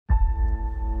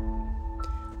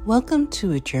Welcome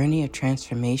to a journey of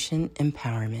transformation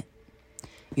empowerment.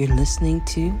 You're listening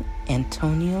to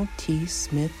Antonio T.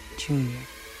 Smith Jr.,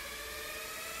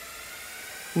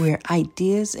 where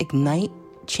ideas ignite,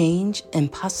 change,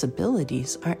 and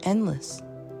possibilities are endless.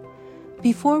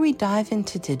 Before we dive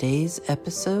into today's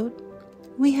episode,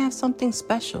 we have something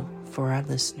special for our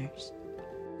listeners.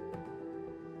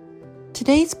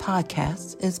 Today's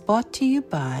podcast is brought to you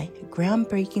by a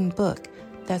groundbreaking book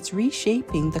that's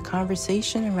reshaping the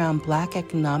conversation around Black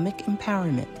economic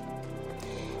empowerment.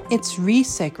 It's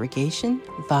Resegregation,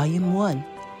 Volume 1,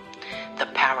 The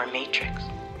Power Matrix,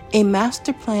 a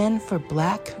master plan for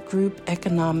Black group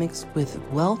economics with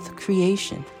wealth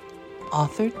creation,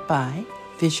 authored by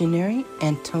visionary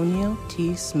Antonio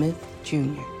T. Smith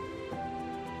Jr.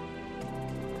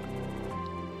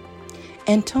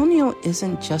 Antonio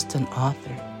isn't just an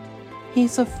author.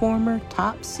 He's a former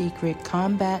top-secret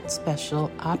combat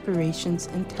special operations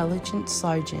intelligence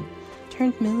sergeant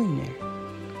turned millionaire.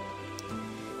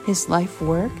 His life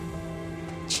work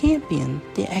championed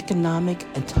the economic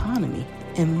autonomy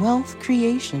and wealth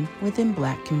creation within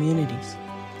Black communities.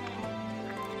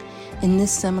 In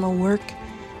this seminal work,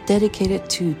 dedicated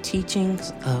to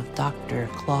teachings of Dr.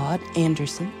 Claude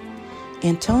Anderson,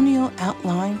 Antonio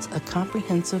outlines a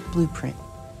comprehensive blueprint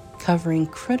covering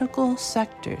critical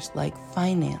sectors like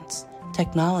finance,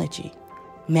 technology,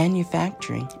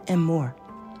 manufacturing, and more.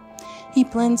 He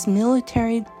blends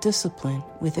military discipline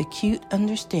with acute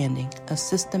understanding of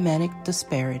systematic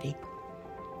disparity.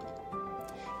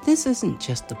 This isn't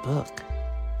just a book.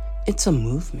 It's a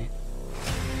movement,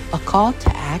 a call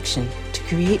to action to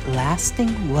create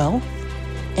lasting wealth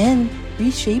and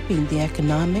reshaping the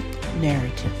economic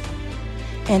narrative.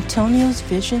 Antonio's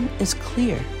vision is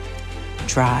clear.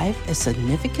 Drive a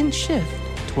significant shift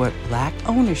toward Black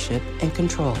ownership and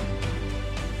control.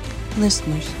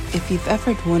 Listeners, if you've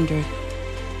ever wondered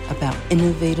about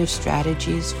innovative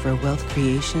strategies for wealth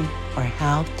creation or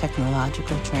how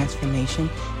technological transformation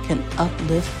can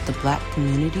uplift the Black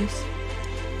communities,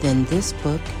 then this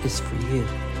book is for you.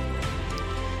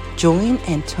 Join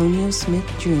Antonio Smith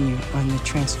Jr. on the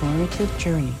transformative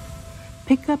journey.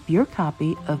 Pick up your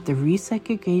copy of the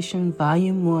Resegregation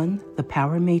Volume 1, The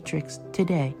Power Matrix,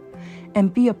 today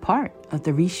and be a part of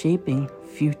the reshaping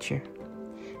future.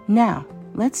 Now,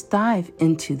 let's dive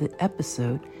into the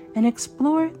episode and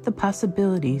explore the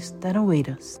possibilities that await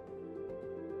us.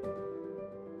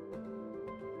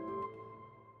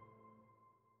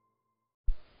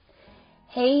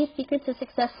 Hey, Secret to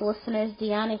Success listeners,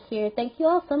 Deanna here. Thank you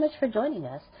all so much for joining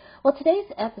us. Well, today's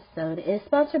episode is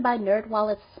sponsored by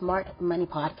NerdWallet's Smart Money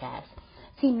Podcast.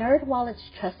 See, NerdWallet's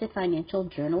trusted financial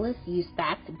journalists use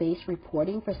fact-based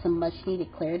reporting for some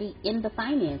much-needed clarity in the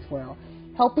finance world,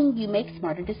 helping you make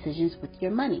smarter decisions with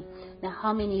your money. Now,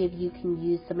 how many of you can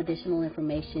use some additional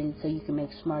information so you can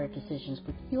make smarter decisions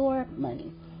with your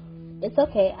money? It's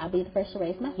okay. I'll be the first to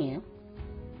raise my hand.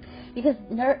 Because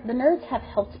the nerds have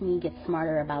helped me get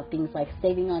smarter about things like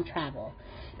saving on travel.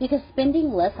 Because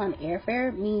spending less on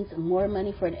airfare means more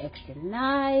money for an extra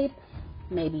night,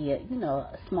 maybe a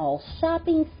small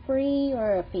shopping spree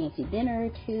or a fancy dinner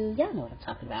or two. Y'all know what I'm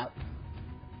talking about.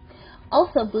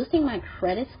 Also, boosting my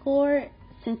credit score,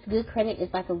 since good credit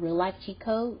is like a real life cheat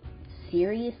code,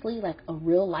 seriously, like a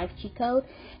real life cheat code.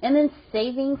 And then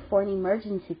saving for an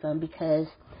emergency fund, because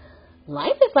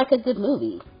life is like a good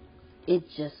movie. It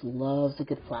just loves a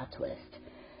good plot twist.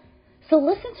 So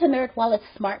listen to NerdWallet's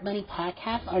Smart Money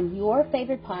Podcast on your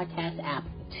favorite podcast app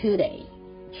today.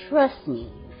 Trust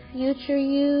me, future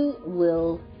you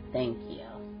will thank you.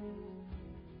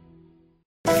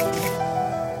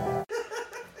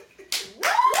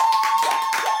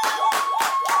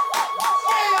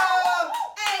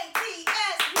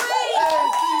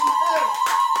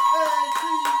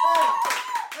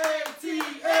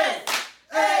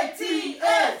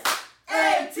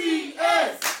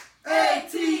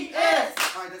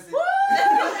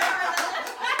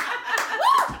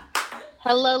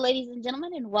 Hello, ladies and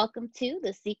gentlemen, and welcome to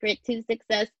the Secret to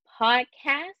Success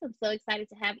podcast. I'm so excited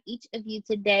to have each of you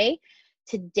today.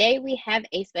 Today, we have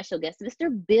a special guest, Mr.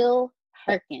 Bill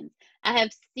Perkins. I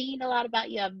have seen a lot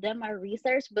about you. I've done my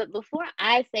research, but before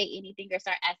I say anything or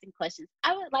start asking questions,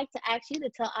 I would like to ask you to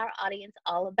tell our audience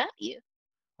all about you.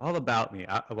 All about me.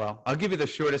 I'll give you the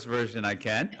shortest version I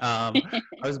can. I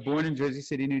was born in Jersey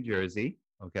City, New Jersey.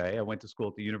 Okay, I went to school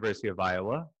at the University of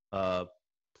Iowa.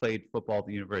 Played football at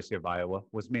the University of Iowa,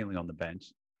 was mainly on the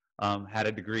bench. Had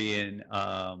a degree in,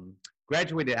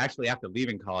 graduated actually after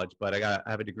leaving college, but I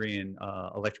have a degree in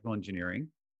electrical engineering.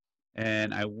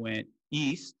 And I went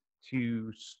east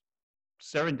to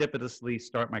serendipitously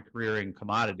start my career in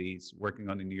commodities, working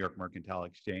on the New York Mercantile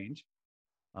Exchange.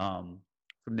 From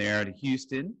there to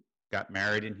Houston, got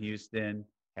married in Houston,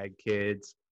 had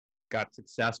kids, got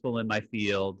successful in my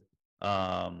field.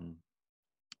 Um,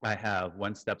 I have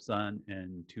one stepson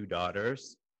and two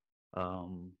daughters.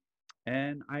 Um,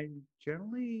 and I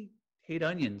generally hate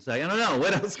onions. I don't know.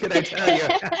 What else could I tell you?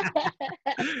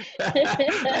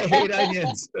 I hate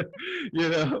onions, you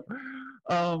know.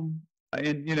 Um,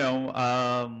 and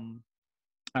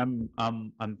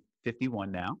I'm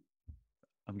 51 now.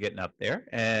 I'm getting up there,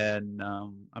 and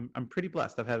I'm pretty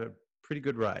blessed. I've had a pretty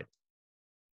good ride.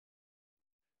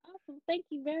 Awesome. Thank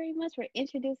you very much for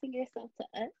introducing yourself to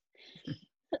us.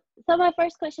 So my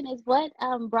first question is, what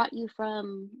brought you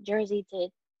from Jersey to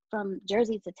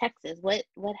Texas? What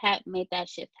had made that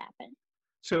shift happen?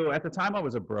 So at the time, I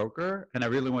was a broker, and I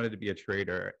really wanted to be a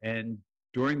trader. And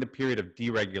during the period of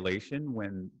deregulation,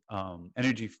 when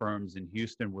energy firms in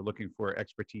Houston were looking for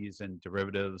expertise in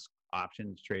derivatives,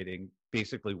 options trading,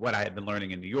 basically what I had been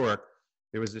learning in New York,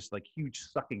 there was this like huge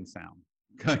sucking sound.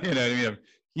 You know what I mean? Of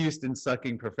Houston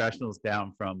sucking professionals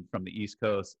down from the East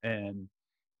Coast. And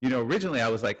originally I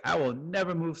was like, I will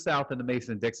never move south in the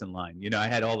Mason-Dixon line. I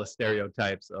had all the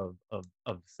stereotypes of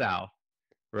South,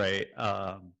 right?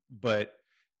 But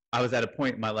I was at a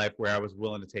point in my life where I was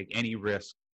willing to take any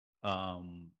risk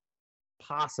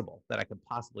possible that I could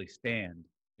possibly stand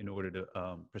in order to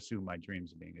pursue my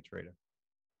dreams of being a trader.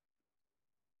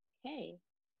 Okay.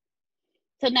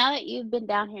 So now that you've been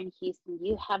down here in Houston,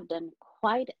 you have done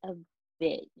quite a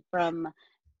bit, from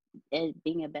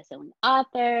being a best-selling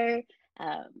author.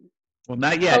 Well,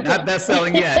 not yet. Not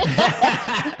best-selling yet.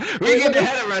 We're getting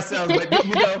ahead of ourselves, but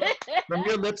from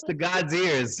your lips to God's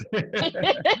ears.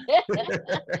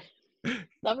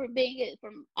 So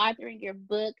from authoring your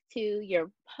book to your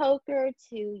poker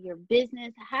to your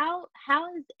business, how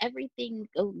is everything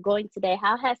going today?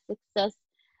 How has success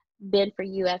been for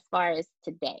you as far as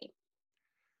today?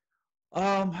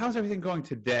 How's everything going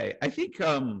today? I think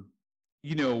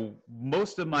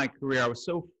most of my career I was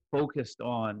so focused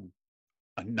on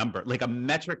a number, like a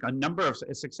metric, a number of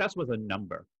success was a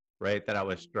number, right, that I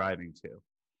was striving to.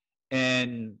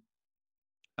 And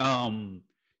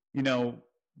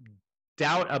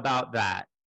doubt about that,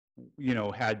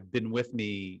 had been with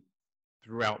me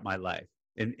throughout my life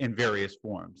in various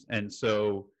forms. And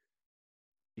so,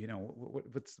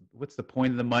 what's the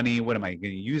point of the money? What am I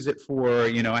going to use it for?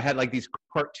 I had like these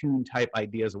cartoon type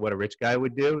ideas of what a rich guy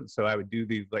would do. So I would do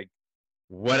these like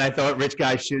what I thought rich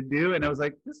guys should do, and I was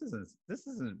like, this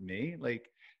isn't me,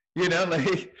 like,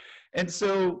 and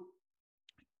so,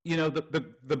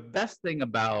 the best thing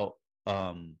about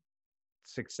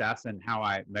success and how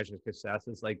I measure success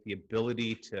is like the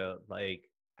ability to like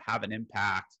have an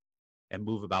impact and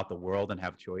move about the world and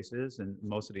have choices. And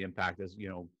most of the impact is,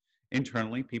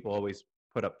 internally. People always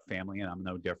put up family, and I'm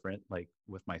no different, like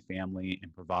with my family,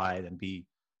 and provide and be,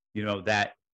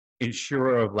 that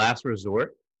insurer of last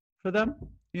resort for them,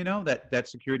 that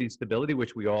security and stability,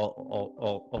 which we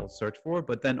all search for,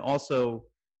 but then also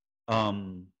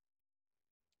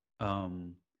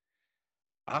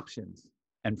options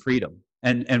and freedom.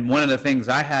 And one of the things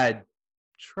I had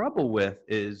trouble with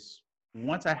is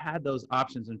once I had those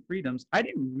options and freedoms, I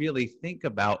didn't really think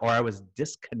about, or I was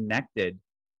disconnected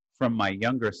from my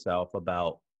younger self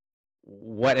about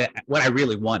what I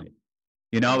really wanted.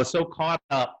 I was so caught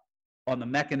up on the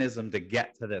mechanism to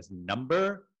get to this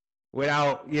number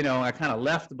without, I kind of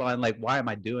left by like, why am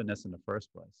I doing this in the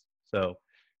first place? So,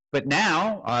 but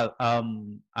now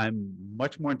I'm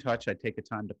much more in touch. I take the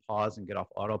time to pause and get off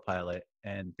autopilot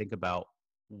and think about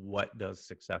what does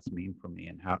success mean for me,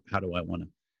 and how do I want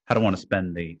to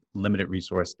spend the limited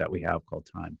resource that we have called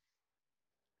time.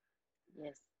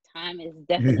 Yes, time is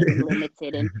definitely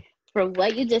limited. And from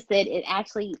what you just said, it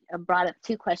actually brought up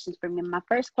two questions for me. My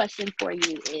first question for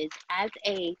you is,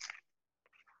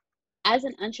 as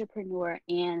an entrepreneur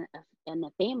and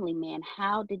a family man,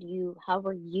 how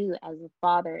were you as a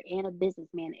father and a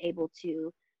businessman able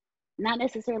to not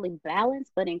necessarily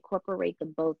balance, but incorporate the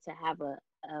both to have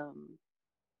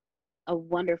a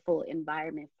wonderful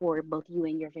environment for both you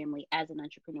and your family as an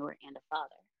entrepreneur and a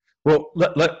father? Well,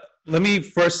 let me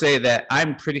first say that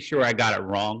I'm pretty sure I got it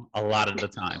wrong a lot of the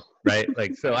time, right?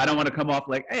 Like, so I don't want to come off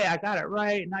like, hey, I got it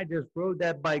right, and I just rode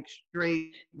that bike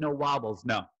straight, no wobbles.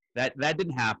 No, that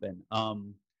didn't happen.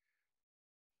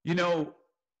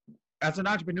 As an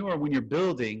entrepreneur, when you're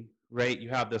building, right, you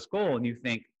have this goal, and you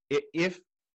think,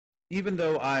 even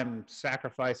though I'm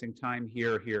sacrificing time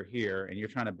here, and you're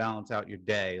trying to balance out your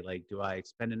day, like, do I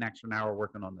spend an extra hour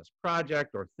working on this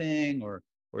project or thing or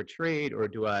trade, or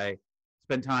do I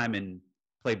spend time and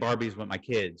play Barbies with my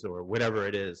kids or whatever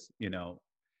it is,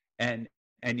 and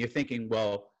you're thinking,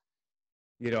 well,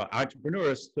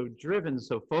 entrepreneurs so driven,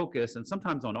 so focused, and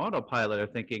sometimes on autopilot are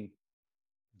thinking,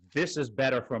 this is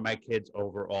better for my kids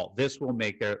overall. This will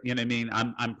make their, you know what I mean?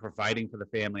 I'm providing for the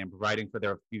family, I'm providing for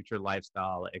their future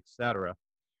lifestyle, etc.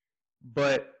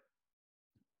 But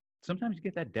sometimes you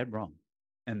get that dead wrong.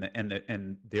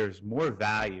 And there's more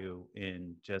value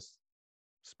in just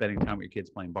spending time with your kids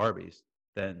playing Barbies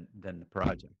than the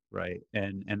project, right?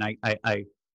 And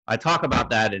I talk about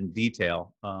that in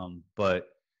detail, but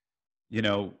you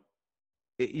know,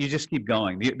 you just keep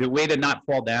going. The way to not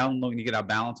fall down when you get out of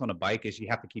balance on a bike is you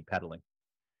have to keep pedaling,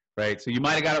 right? So you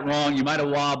might have got it wrong, you might have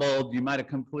wobbled, you might have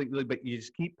completely, but you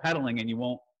just keep pedaling, and you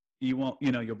won't,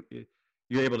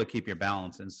 you're able to keep your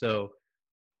balance. And so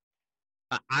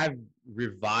I've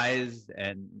revised,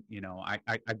 and I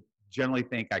generally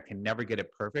think I can never get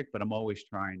it perfect, but I'm always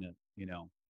trying to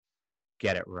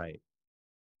get it right.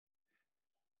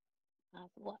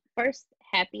 Well, first,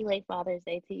 happy late Father's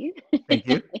Day to you.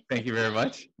 Thank you very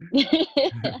much.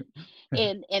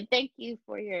 and thank you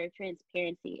for your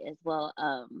transparency as well.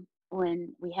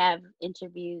 When we have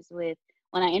interviews when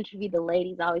I interview the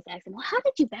ladies, I always ask them, well, how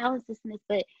did you balance this and this?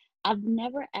 But I've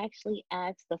never actually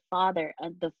asked the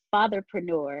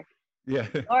fatherpreneur, yeah,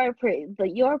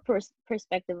 your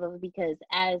perspective of, because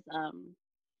as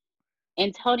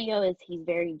Antonio he's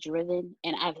very driven,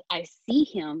 and I see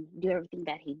him do everything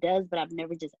that he does, but I've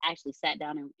never just actually sat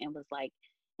down and was like,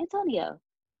 Antonio,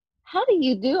 how do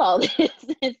you do all this?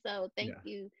 And so thank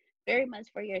you very much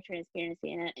for your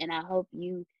transparency, and I hope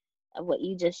what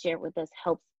you just shared with us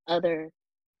helps other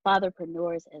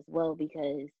fatherpreneurs as well,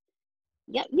 because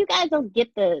you guys don't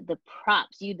get the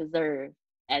props you deserve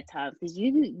at times, because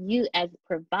you as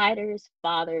providers,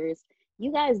 fathers,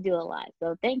 you guys do a lot.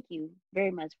 So thank you very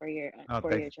much for your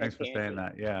transparency. Thanks for saying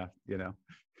that. Yeah,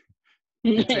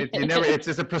 it's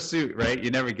just a pursuit, right? You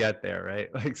never get there,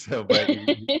 right? Like, so, but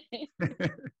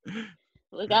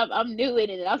look, I'm new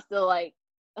in it, and I'm still like,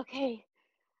 okay,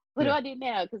 what do I do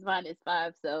now? Because mine is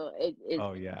 5, so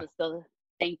it's still.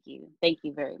 Thank you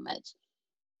very much.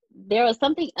 There was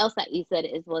something else that you said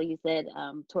as well. You said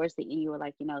towards the end, you were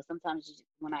like, sometimes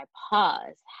when I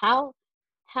pause, how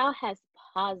has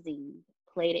pausing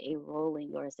played a role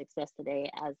in your success today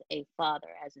as a father,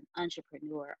 as an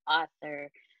entrepreneur, author,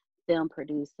 film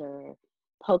producer,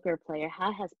 poker player?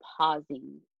 How has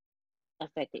pausing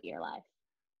affected your life?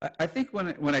 I think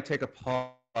when I take a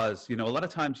pause, a lot of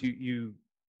times you're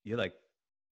like,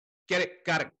 get it,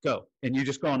 got it, go. And you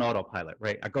just go on autopilot,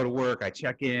 right? I go to work, I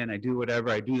check in, I do whatever,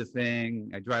 I do the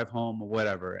thing, I drive home or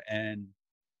whatever. And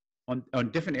on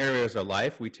different areas of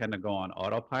life, we tend to go on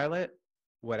autopilot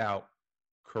without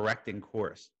correcting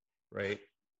course, right?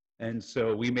 And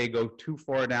so we may go too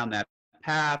far down that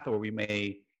path, or we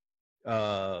may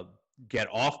get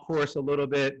off course a little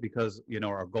bit because,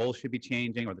 our goals should be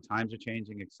changing, or the times are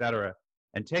changing, et cetera.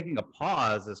 And taking a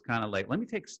pause is kind of like, let me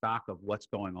take stock of what's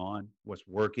going on, what's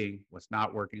working, what's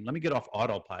not working. Let me get off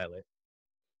autopilot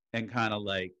and kind of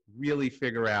like really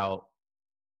figure out,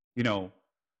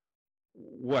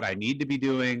 what I need to be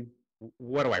doing.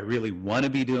 What do I really want to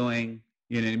be doing?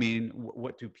 You know what I mean?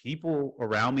 What do people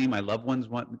around me, my loved ones,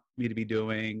 want me to be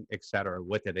doing, et cetera?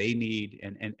 What do they need?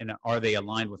 And are they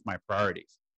aligned with my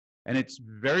priorities? And it's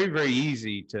very, very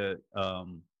easy to,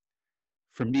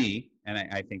 for me, and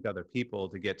I think other people,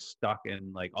 to get stuck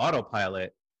in like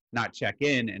autopilot, not check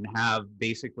in, and have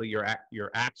basically your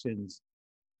actions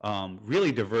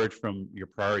really diverge from your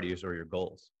priorities or your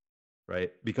goals,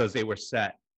 right? Because they were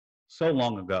set so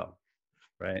long ago,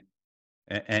 right?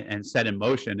 And set in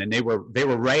motion, and they were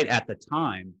right at the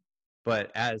time,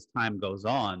 but as time goes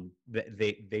on,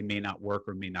 they may not work,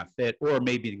 or may not fit, or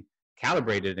may be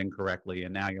calibrated incorrectly,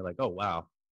 and now you're like, oh wow,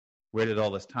 where did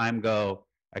all this time go?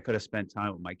 I could have spent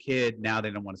time with my kid. Now they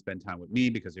don't want to spend time with me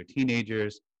because they're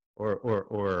teenagers,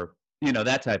 or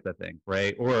that type of thing,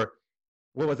 right? Or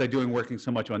what was I doing working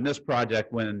so much on this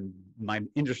project when my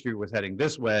industry was heading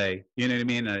this way? You know what I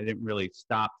mean? And I didn't really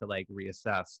stop to like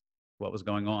reassess what was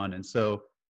going on. And so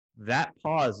that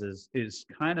pause is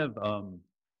kind of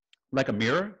like a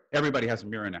mirror. Everybody has a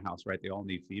mirror in their house, right? They all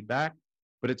need feedback,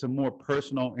 but it's a more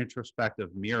personal,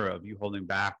 introspective mirror of you holding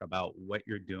back about what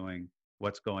you're doing,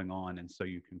 what's going on, and so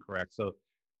you can correct. So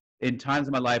in times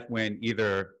of my life when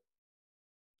either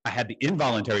I had the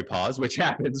involuntary pause, which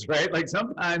happens, right? Like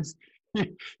sometimes,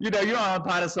 you're on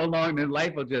autopilot so long, then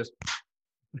life will just,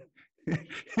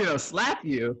 slap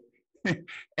you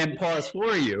and pause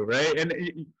for you, right?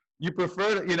 And you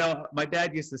prefer to, my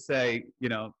dad used to say,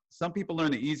 some people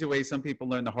learn the easy way, some people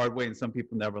learn the hard way, and some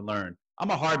people never learn. I'm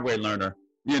a hard way learner.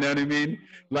 You know what I mean?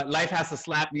 Life has to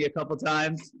slap me a couple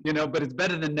times, but it's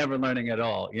better than never learning at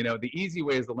all. The easy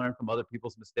way is to learn from other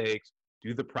people's mistakes,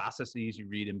 do the processes you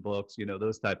read in books,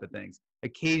 those type of things.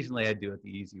 Occasionally I do it the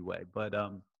easy way, but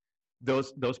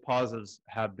those pauses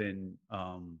have been,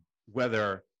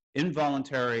 whether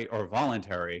involuntary or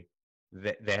voluntary,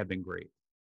 they have been great.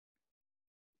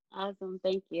 Awesome.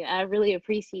 Thank you. I really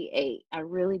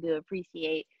do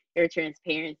appreciate your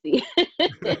transparency.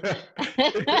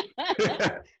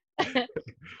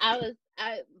 I was,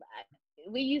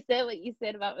 when you said what you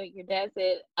said about what your dad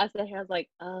said, I sat here, I was like,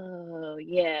 oh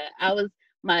yeah.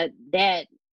 My dad,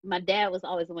 my dad was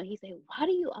always the one, he said, why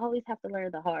do you always have to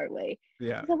learn the hard way?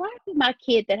 Yeah. I said, why are you my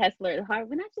kid that has to learn the hard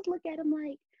way? And I just look at him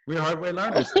like, we're hard way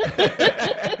learners.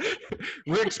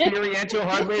 We're experiential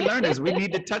hard way learners. We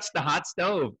need to touch the hot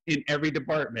stove in every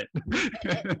department. oh,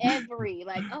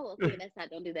 okay, that's not,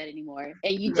 don't do that anymore.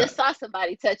 And you just saw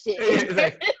somebody touch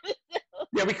it.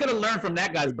 Yeah, we could have learned from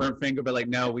that guy's burnt finger, but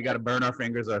no, we got to burn our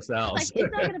fingers ourselves.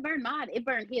 It's not going to burn mine. It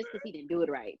burned his because he didn't do it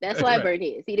right. That's why it burned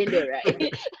his. He didn't do it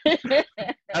right.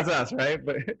 That's us, right?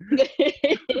 But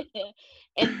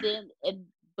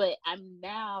but I'm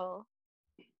now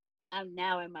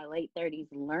in my late 30s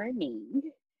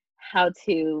learning how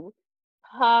to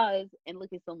pause and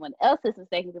look at someone else's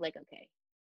mistake and be like, okay,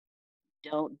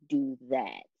 don't do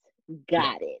that.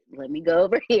 Got it. Let me go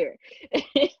over here.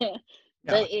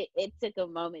 But it took a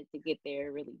moment to get there.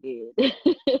 It really did.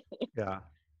 Yeah.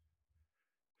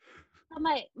 So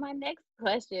my next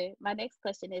question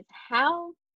is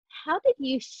how did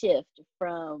you shift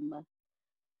from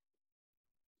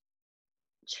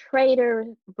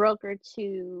trader, broker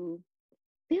to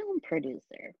film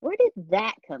producer? Where did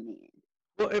that come in?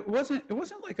 Well, it wasn't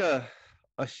like it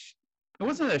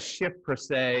wasn't a shift per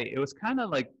se. It was kind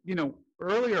of like,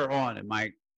 earlier on in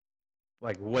my,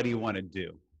 like, what do you want to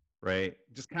do? Right?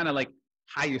 Just kind of like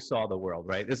how you saw the world,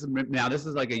 right? This is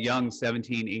like a young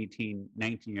 17, 18,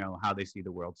 19-year-old, how they see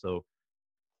the world. So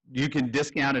you can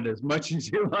discount it as much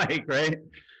as you like, right?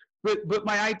 But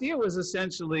my idea was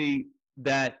essentially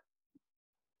that,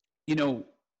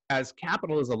 as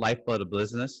capital is a lifeblood of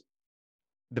business,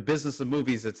 the business of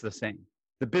movies, it's the same.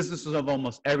 The businesses of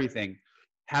almost everything,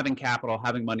 having capital,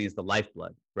 having money is the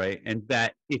lifeblood, right? And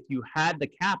that if you had the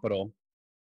capital,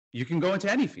 you can go into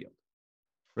any field.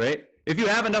 Right? If you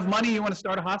have enough money, you want to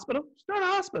start a hospital, start a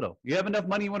hospital. You have enough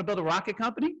money, you want to build a rocket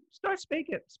company, start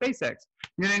SpaceX. You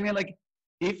know what I mean? Like,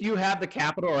 if you have the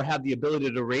capital or have the ability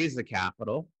to raise the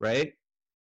capital, right,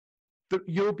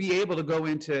 you'll be able to go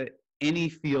into any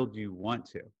field you want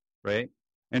to, right?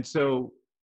 And so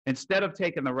instead of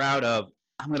taking the route of,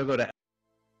 I'm going to go to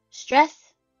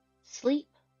stress, sleep,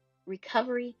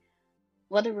 recovery,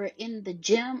 whether we're in the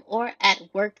gym or at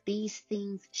work, these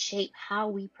things shape how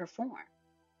we perform.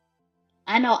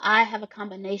 I know I have a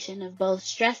combination of both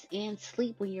stress and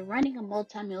sleep. When you're running a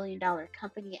multi-million-dollar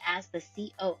company as the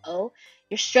COO,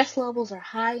 your stress levels are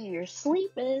high and your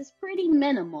sleep is pretty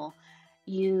minimal.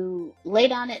 You lay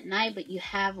down at night, but you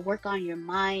have work on your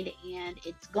mind and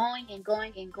it's going and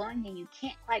going and going and you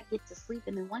can't quite get to sleep.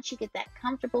 And then once you get that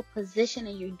comfortable position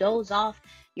and you doze off,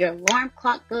 your alarm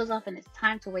clock goes off and it's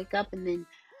time to wake up. And then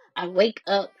I wake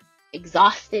up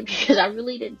exhausted because I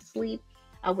really didn't sleep.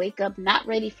 I wake up not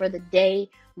ready for the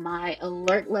day. My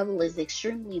alert level is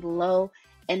extremely low,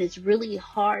 and it's really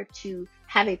hard to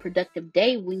have a productive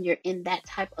day when you're in that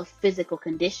type of physical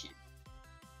condition.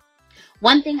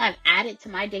 One thing I've added to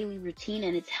my daily routine,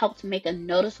 and it's helped make a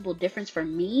noticeable difference for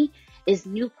me, is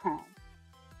New Calm.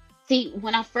 See,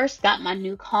 when I first got my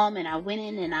New Calm and I went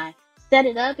in and I set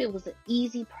it up, it was an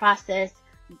easy process.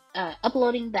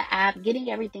 Uploading the app,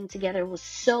 getting everything together was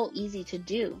so easy to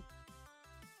do.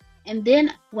 And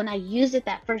then when I used it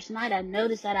that first night, I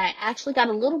noticed that I actually got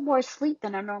a little more sleep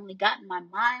than I normally got. And my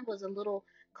mind was a little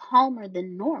calmer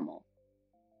than normal.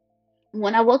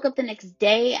 When I woke up the next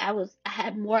day, I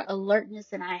had more alertness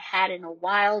than I had in a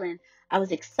while. And I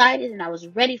was excited and I was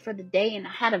ready for the day. And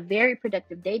I had a very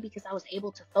productive day because I was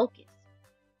able to focus.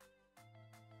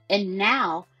 And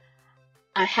now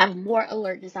I have more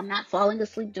alertness. I'm not falling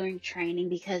asleep during training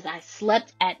because I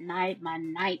slept at night. My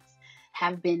nights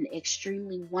have been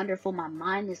extremely wonderful. My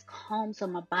mind is calm, so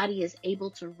my body is able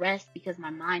to rest because my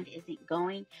mind isn't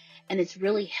going. And it's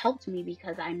really helped me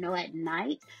because I know at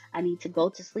night I need to go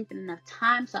to sleep in enough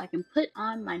time so I can put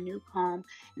on my New Calm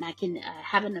and I can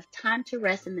have enough time to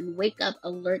rest and then wake up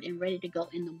alert and ready to go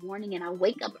in the morning. And I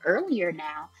wake up earlier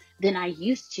now than I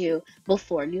used to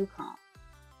before New Calm.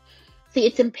 See,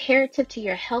 it's imperative to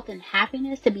your health and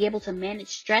happiness to be able to manage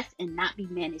stress and not be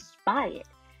managed by it.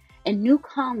 And New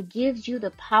Calm gives you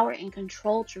the power and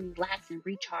control to relax and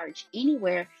recharge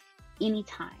anywhere,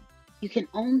 anytime. You can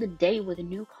own the day with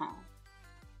Newcalm.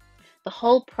 The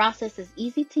whole process is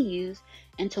easy to use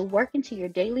and to work into your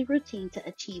daily routine to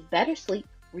achieve better sleep,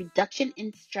 reduction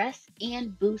in stress,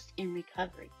 and boost in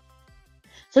recovery.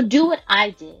 So do what I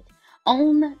did.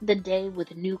 Own the day with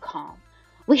Newcalm.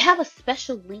 We have a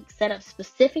special link set up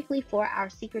specifically for our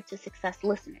Secret to Success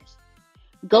listeners.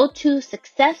 Go to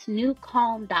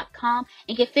successnewcalm.com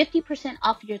and get 50%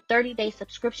 off your 30-day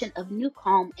subscription of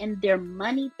Newcalm and their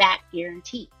money back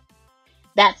guarantee.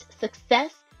 That's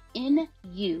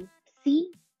successnewcalm.com.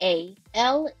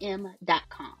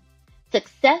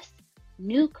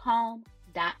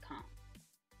 Successnewcalm.com.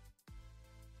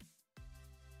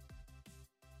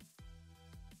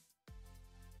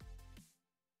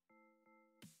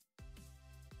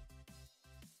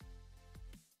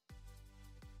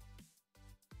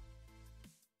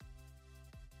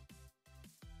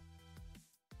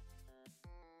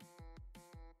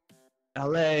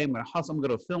 LA, I'm gonna hustle, I'm gonna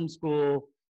go to film school,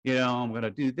 I'm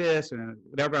gonna do this and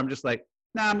whatever. I'm just like,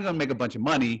 nah, I'm gonna make a bunch of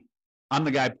money. I'm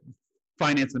the guy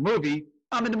financing the movie.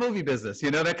 I'm in the movie business,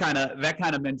 that kind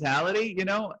of mentality,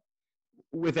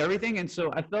 with everything. And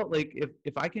so I felt like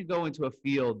if I can go into a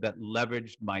field that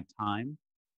leveraged my time,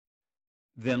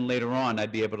 then later on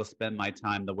I'd be able to spend my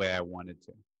time the way I wanted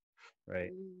to,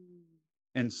 right?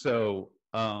 And so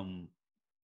I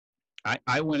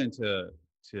went into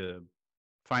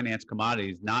finance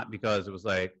commodities, not because it was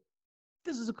like,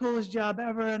 this is the coolest job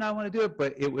ever and I want to do it,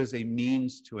 but it was a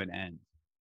means to an end,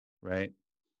 right?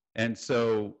 And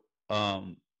so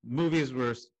movies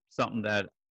were something that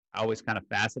always kind of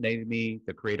fascinated me,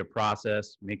 the creative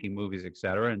process, making movies, et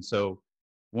cetera. And so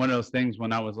one of those things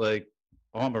when I was like,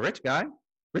 oh, I'm a rich guy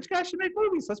should make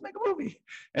movies, let's make a movie.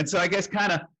 And so I guess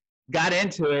kind of got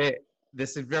into it.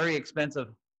 This is very expensive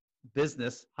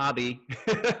business hobby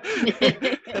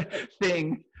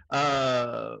thing.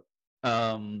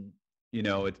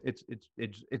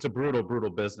 It's a brutal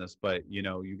business, but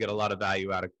you get a lot of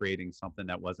value out of creating something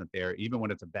that wasn't there, even when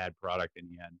it's a bad product in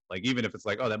the end. Like even if it's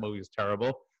like, oh, that movie is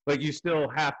terrible, like you still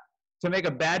have to make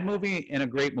a bad movie and a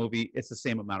great movie. It's the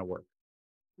same amount of work,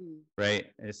 right?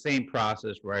 And the same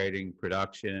process: writing,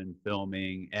 production,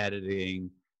 filming,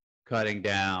 editing, cutting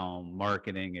down,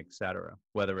 marketing, etc.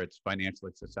 Whether it's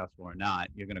financially successful or not,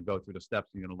 you're going to go through the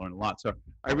steps and you're going to learn a lot. So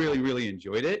I really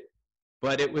enjoyed it,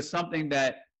 but it was something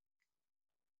that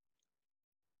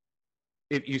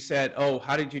if you said, oh,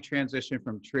 how did you transition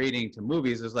from trading to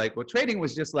movies? It's like, well, trading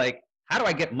was just like, how do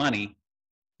I get money?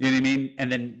 You know what I mean? And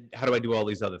then how do I do all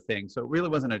these other things? So it really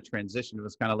wasn't a transition. It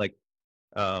was kind of like,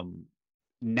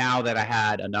 now that I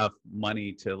had enough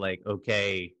money to like,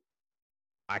 okay,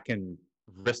 I can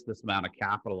risk this amount of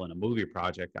capital in a movie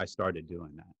project, I started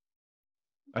doing that.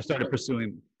 I started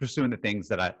pursuing the things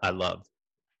that I loved,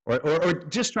 or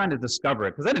just trying to discover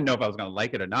it, because I didn't know if I was going to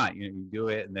like it or not. You do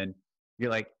it, and then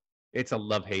you're like, it's a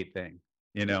love-hate thing.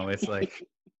 It's like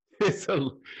it's a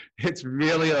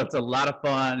lot of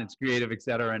fun. It's creative,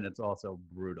 etc., and it's also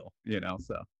brutal.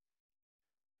 So.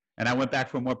 And I went back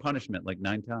for more punishment like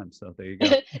 9 times. So there you go.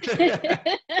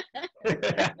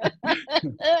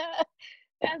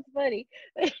 That's funny.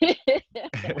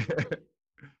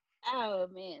 Oh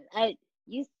man,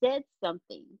 you said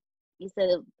something.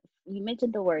 You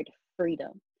mentioned the word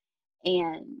freedom,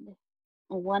 and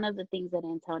one of the things that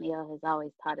Antonio has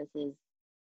always taught us is,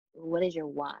 what is your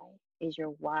why? Is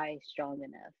your why strong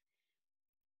enough?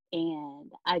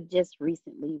 And I just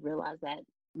recently realized that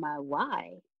my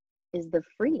why is the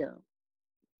freedom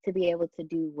to be able to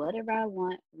do whatever I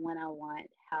want, when I want,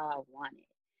 how I want it.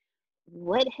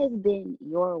 What has been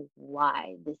your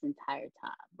why this entire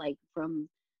time? Like from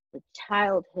the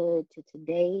childhood to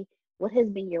today, what has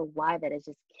been your why that has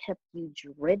just kept you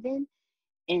driven?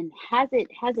 And has it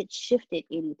shifted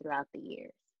any throughout the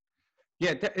years?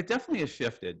 Yeah, it definitely has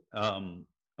shifted. I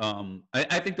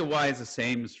think the why is the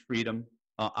same as freedom,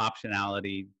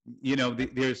 optionality. You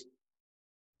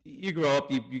grow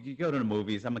up, you go to the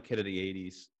movies. I'm a kid of the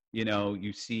 80s.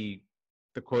 You see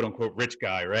the quote unquote rich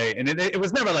guy, right? And it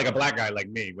was never like a black guy like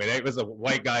me. Right? It was a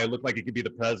white guy who looked like he could be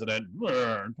the president,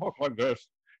 talk like this.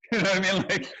 You know what I mean?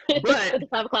 Like, but with the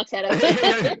 5 o'clock shadow.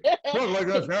 Talk like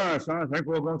this. Yeah, son, I think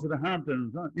we'll go to the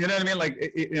Hamptons. You know what I mean? Like,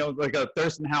 like a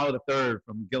Thurston Howell III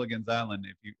from Gilligan's Island.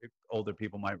 If older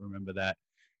people might remember that.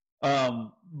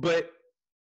 But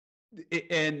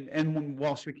when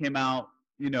Wall Street came out,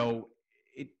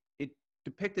 it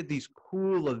depicted these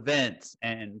cool events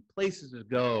and places to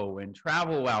go and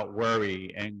travel without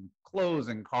worry and clothes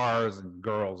and cars and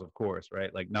girls, of course,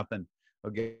 right? Like nothing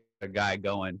will get a guy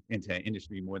going into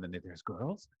industry more than there's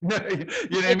girls. You know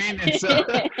what I mean? And so,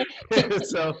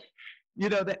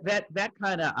 that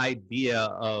kind of idea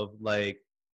of like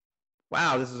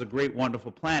wow, this is a great,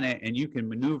 wonderful planet, and you can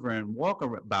maneuver and walk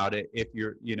about it if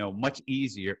you're, much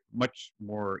easier, much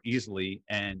more easily,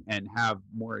 and have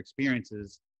more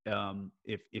experiences.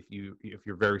 If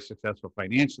you're very successful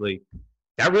financially,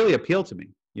 that really appealed to me.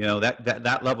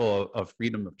 That level of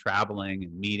freedom of traveling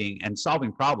and meeting and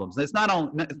solving problems. And it's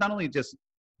not only just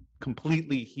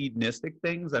completely hedonistic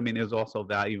things. I mean, there's also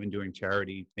value in doing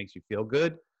charity, makes you feel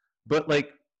good, but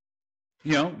like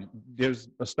there's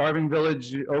a starving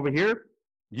village over here.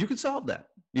 You can solve that.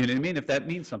 You know what I mean? If that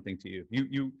means something to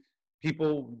you,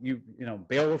 people,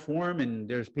 bail reform, and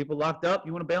there's people locked up.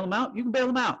 You want to bail them out? You can bail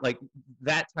them out. Like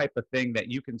that type of thing,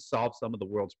 that you can solve some of the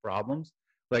world's problems.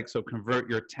 Like, so convert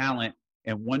your talent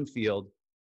in one field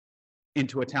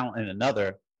into a talent in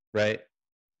another, right?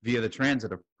 Via the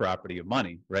transitive property of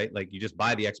money, right? Like you just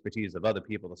buy the expertise of other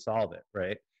people to solve it,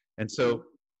 right? And so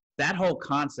that whole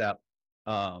concept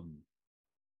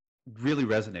really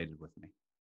resonated with me,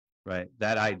 right?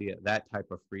 That idea, that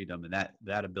type of freedom, and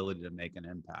that ability to make an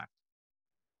impact.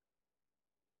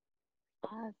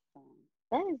 Awesome.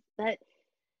 That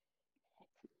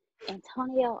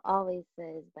Antonio always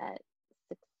says that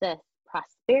success,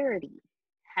 prosperity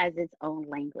has its own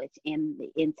language. And the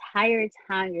entire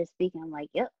time you're speaking, I'm like,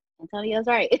 yep, Antonio's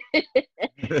right.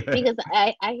 Because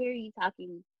I hear you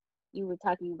were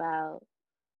talking about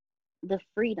the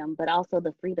freedom, but also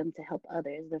the freedom to help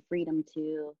others, the freedom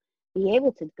to be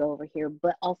able to go over here,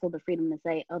 but also the freedom to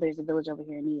say, oh, there's a village over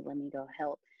here in need, let me go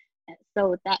help. And so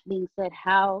with that being said,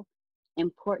 how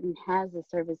important has the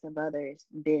service of others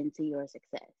been to your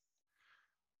success?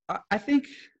 I think,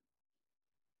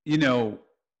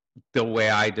 the way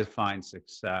I define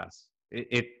success,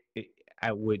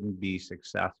 I wouldn't be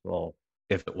successful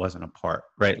if it wasn't a part,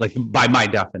 right? Like by my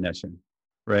definition,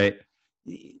 right?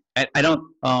 I don't,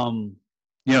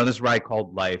 this ride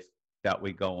called life that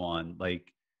we go on,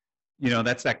 like,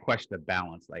 that's that question of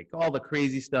balance, like all the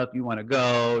crazy stuff you want to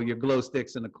go, your glow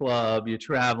sticks in the club, you're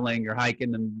traveling, you're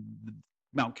hiking in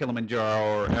Mount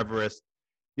Kilimanjaro or Everest.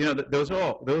 Those are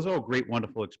all great,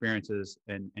 wonderful experiences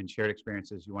and shared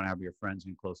experiences you want to have with your friends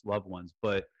and close loved ones.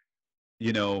 But,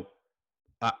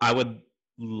 I would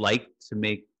like to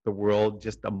make the world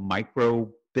just a micro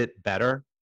bit better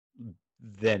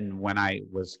than when I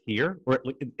was here, or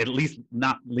at least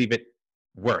not leave it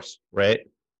worse, right?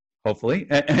 Hopefully,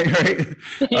 right?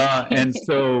 And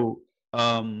so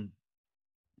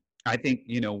I think,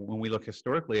 when we look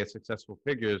historically at successful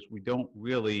figures, we don't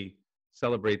really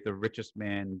celebrate the richest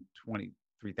man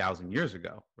 23,000 years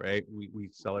ago, right? We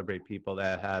celebrate people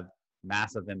that have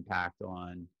massive impact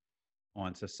on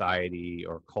society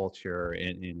or culture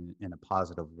in a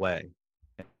positive way.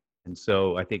 And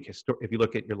so I think if you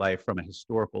look at your life from a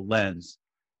historical lens,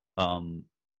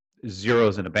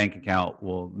 zeros in a bank account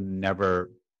will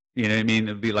never, you know what I mean?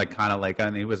 It'd be like kind of like, I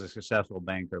mean, he was a successful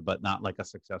banker, but not like a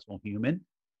successful human.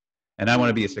 And I want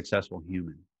to be a successful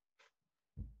human.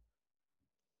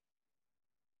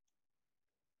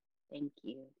 Thank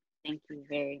you. Thank you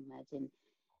very much.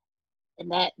 And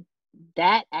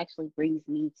that actually brings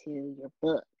me to your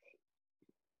book,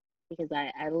 because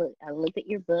I looked at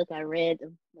your book. I read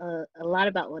a lot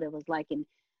about what it was like,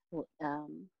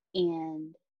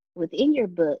 and within your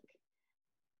book,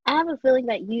 I have a feeling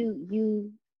that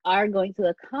you are going to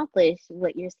accomplish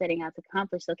what you're setting out to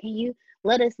accomplish. So can you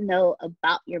let us know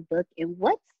about your book and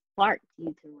what sparked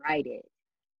you to write it?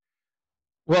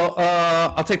 Well,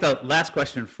 I'll take the last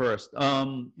question first.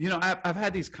 I've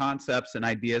had these concepts and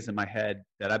ideas in my head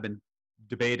that I've been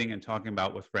debating and talking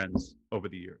about with friends over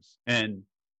the years. And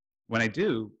when I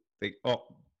do,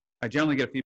 I generally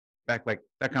get feedback like,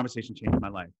 that conversation changed my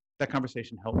life. That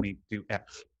conversation helped me do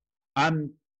X.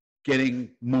 I'm getting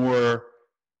more,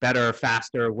 better,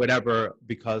 faster, whatever,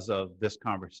 because of this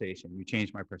conversation. You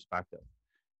changed my perspective.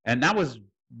 And that was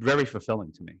very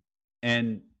fulfilling to me.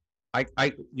 And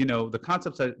the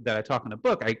concepts that I talk in the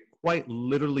book, I quite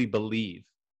literally believe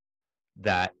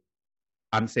that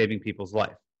I'm saving people's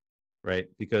life, right?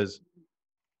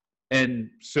 And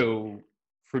so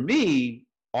for me,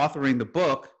 authoring the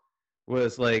book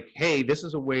was like, hey, this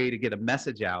is a way to get a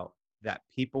message out that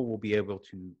people will be able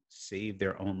to save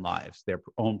their own lives, their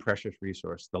own precious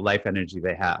resource, the life energy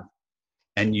they have,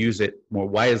 and use it more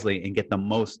wisely and get the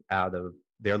most out of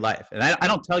their life. And I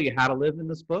don't tell you how to live in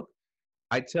this book.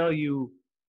 I tell you,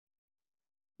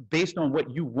 based on what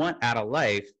you want out of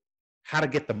life, how to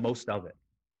get the most of it,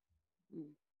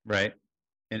 right?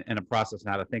 In a process, and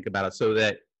how to think about it, so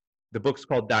that the book's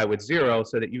called Die with Zero,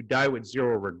 so that you die with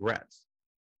zero regrets,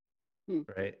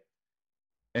 right?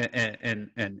 And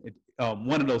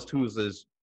one of those tools is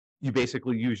you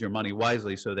basically use your money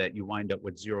wisely so that you wind up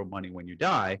with zero money when you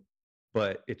die.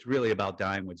 but it's really about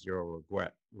dying with zero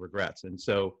regrets. And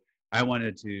so I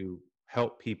wanted to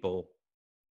help people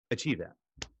achieve that.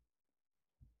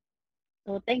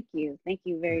 Well, thank you. Thank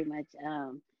you very much.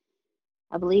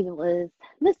 I believe it was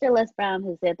Mr. Les Brown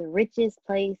who said the richest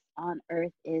place on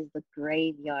earth is the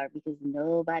graveyard because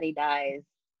nobody dies.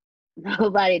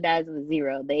 Nobody dies with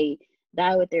zero. They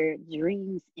die with their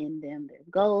dreams in them, their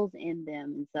goals in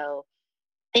them. And so,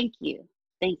 thank you.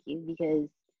 Thank you because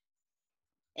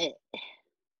it,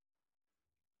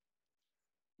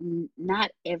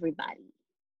 not everybody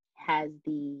has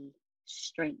the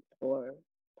strength or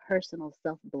personal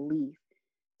self belief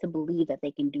to believe that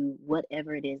they can do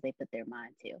whatever it is they put their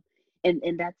mind to.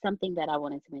 And that's something that I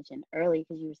wanted to mention earlier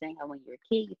because you were saying how when you were a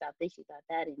kid, you thought this, you thought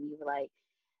that, and you were like,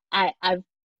 I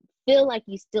feel like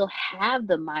you still have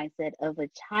the mindset of a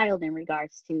child in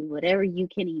regards to whatever you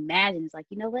can imagine. It's like,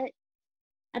 you know what?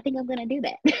 I think I'm going to do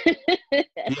that.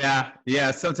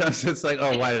 Yeah. Sometimes it's like,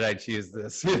 oh, why did I choose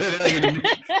this? Why did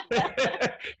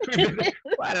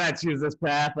I choose this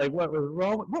path? Like, what was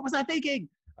wrong? What was I thinking?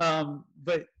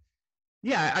 But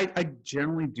yeah, I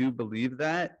generally do believe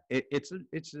that it's a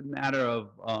matter of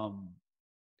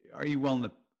are you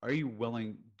willing?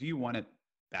 Do you want it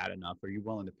bad enough? Are you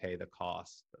willing to pay the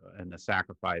cost and the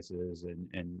sacrifices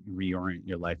and reorient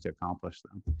your life to accomplish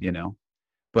them?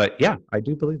 But yeah, I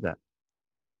do believe that.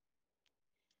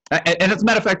 And as a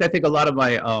matter of fact, I think a lot of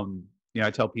my,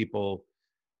 I tell people,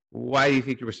 why do you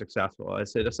think you were successful? I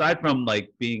said, aside from like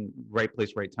being right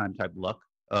place, right time type luck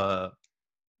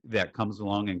that comes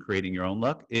along and creating your own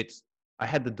luck, I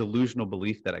had the delusional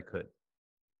belief that I could.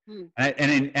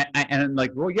 And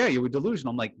like, well, yeah, you were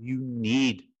delusional. I'm like, you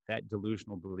need that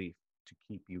delusional belief to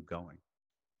keep you going.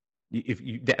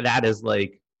 That is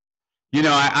like,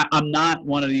 I'm not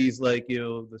one of these like,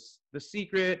 the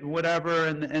secret and whatever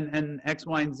and X,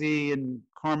 Y, and Z and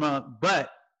karma, but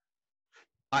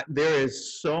there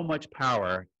is so much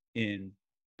power in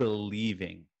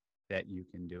believing that you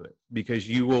can do it because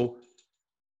you will,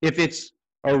 if it's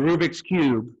a Rubik's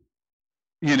Cube,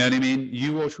 you know what I mean?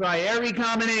 You will try every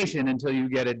combination until you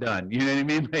get it done. You know what I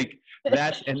mean? Like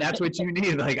that's what you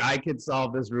need. Like I could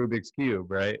solve this Rubik's Cube,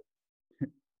 right?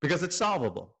 Because it's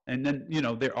solvable. And then,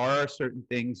 there are certain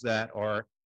things that are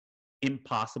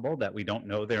impossible that we don't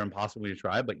know they're impossible to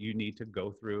try, but you need to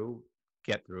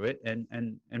get through it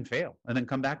and fail and then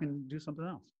come back and do something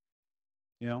else.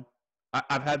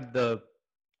 I've had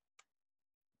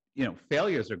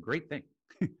failures are a great thing.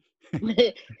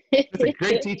 It's a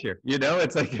great teacher,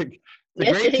 it's like it's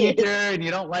a great teacher and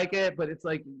you don't like it, but it's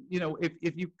like,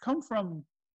 if you come from,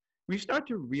 we start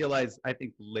to realize, I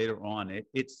think later on,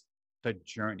 it's the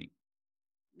journey.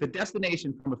 The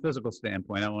destination from a physical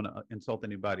standpoint, I don't want to insult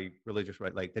anybody religious,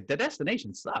 right? Like the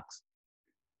destination sucks,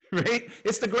 right?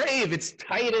 It's the grave. It's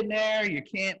tight in there. You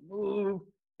can't move.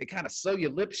 They kind of sew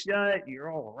your lips shut. You're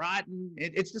all rotten.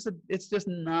 It's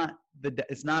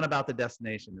not about the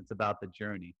destination. It's about the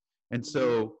journey. And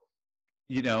so,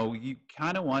 you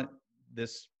kind of want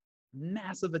this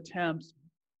massive attempts,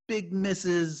 big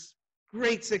misses,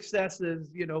 great successes,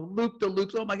 loop the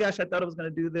loops. Oh my gosh, I thought I was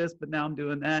going to do this, but now I'm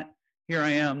doing that. Here I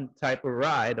am type of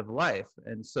ride of life.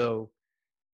 And so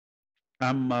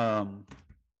I'm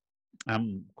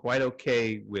quite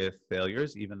okay with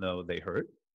failures, even though they hurt.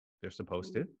 They're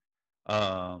supposed to.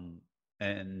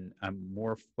 And I'm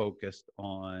more focused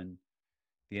on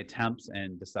the attempts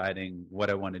and deciding what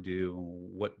I want to do,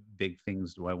 what big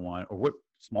things do I want, or what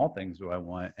small things do I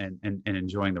want, and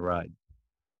enjoying the ride.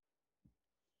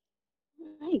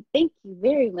 Right. Thank you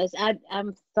very much.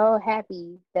 I'm so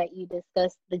happy that you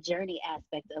discussed the journey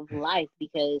aspect of life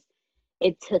because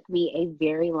it took me a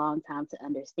very long time to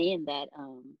understand that.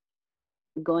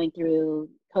 Going through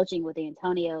coaching with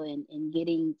Antonio and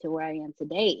getting to where I am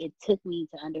today, it took me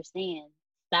to understand,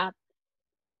 stop.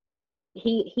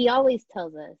 He always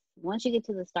tells us, once you get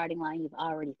to the starting line, you've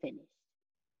already finished.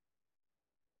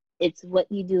 It's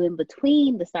what you do in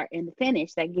between the start and the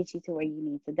finish that gets you to where you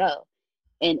need to go.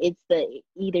 And it's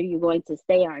either you're going to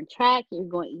stay on track,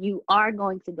 you are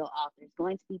going to go off. There's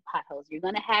going to be potholes. You're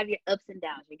going to have your ups and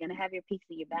downs. You're going to have your peaks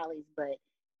and your valleys. But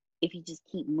if you just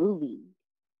keep moving,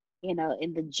 and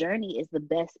the journey is the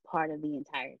best part of the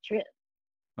entire trip.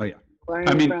 Oh yeah. Learn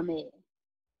from it.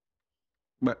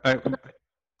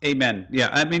 Amen.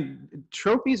 Yeah.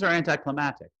 Trophies are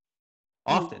anticlimactic.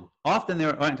 Often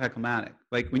they're anticlimactic.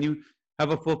 Like when you have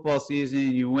a football season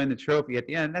and you win the trophy at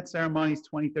the end, that ceremony is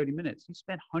 20, 30 minutes. You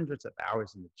spend hundreds of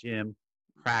hours in the gym,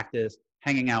 practice,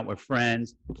 hanging out with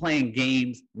friends, playing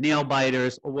games, nail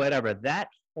biters, or whatever. That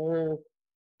whole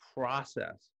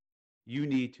process you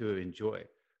need to enjoy.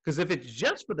 Because if it's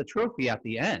just for the trophy at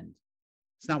the end,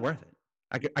 it's not worth it.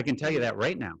 I can tell you that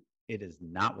right now, it is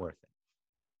not worth it,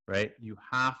 right? You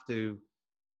have to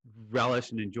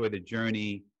relish and enjoy the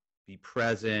journey, be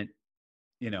present,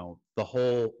 the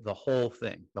whole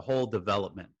thing, the whole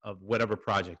development of whatever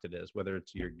project it is, whether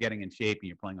it's you're getting in shape and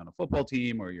you're playing on a football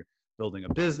team or you're building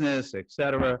a business,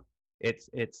 etc.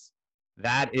 That's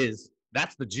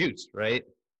the juice, right?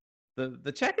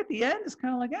 The check at the end is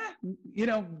kind of like,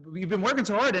 you've been working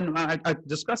so hard, and I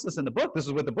discussed this in the book. This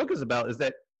is what the book is about: is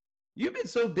that you've been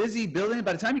so busy building.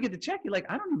 By the time you get the check, you're like,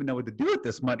 I don't even know what to do with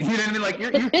this money. You know what I mean? Like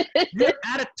you're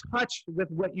out of touch with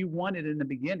what you wanted in the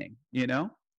beginning.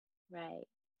 Right.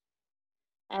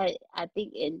 I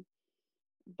think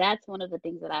that's one of the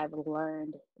things that I've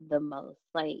learned the most.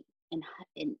 Like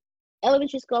in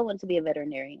elementary school, I wanted to be a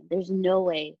veterinarian. There's no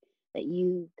way that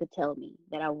you could tell me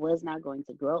that I was not going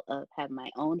to grow up, have my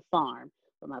own farm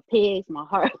with my pigs, my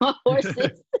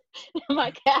horses,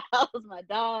 my cows, my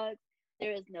dogs.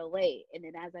 There is no way. And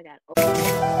then as I got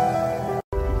older,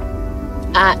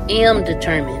 I am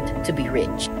determined to be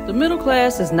rich. The middle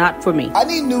class is not for me. I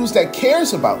need news that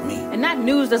cares about me. And not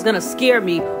news that's going to scare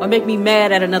me or make me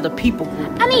mad at another people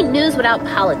group. I need news without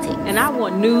politics. And I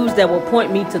want news that will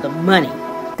point me to the money.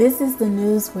 This is the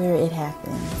news where it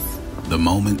happens. The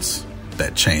moments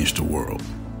that change the world.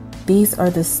 These are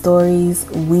the stories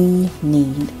we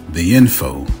need. The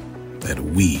info that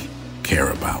we care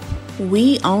about.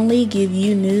 We only give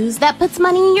you news that puts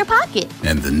money in your pocket.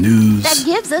 And the news that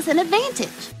gives us an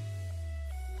advantage.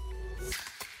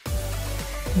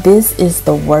 This is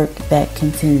the work that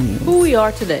continues. Who we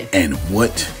are today. And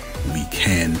what we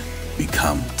can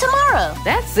become tomorrow.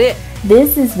 That's it.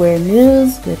 This is where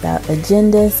news without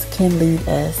agendas can lead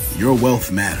us. Your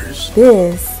wealth matters.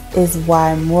 This is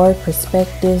why more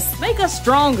perspectives make us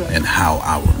stronger. And how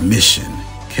our mission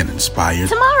can inspire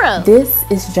tomorrow. This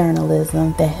is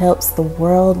journalism that helps the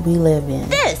world we live in.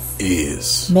 This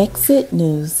is Mexit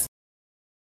News.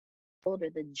 Older,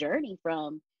 the journey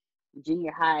from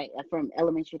junior high, from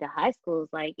elementary to high school is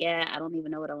like, I don't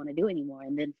even know what I want to do anymore.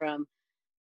 And then from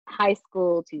high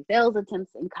school to failed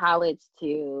attempts in college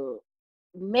to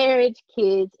marriage,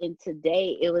 kids, and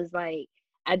today it was like,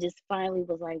 I just finally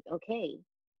was like, okay,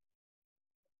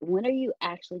 when are you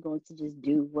actually going to just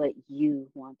do what you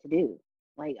want to do?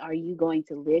 Like, are you going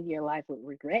to live your life with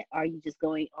regret? Are you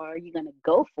going to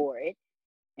go for it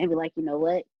and be like, you know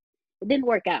what? It didn't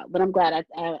work out, but I'm glad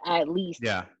I at least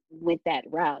went that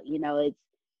route. It's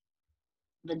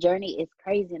the journey is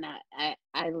crazy, and I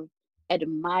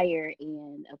admire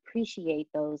and appreciate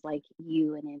those like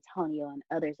you and Antonio and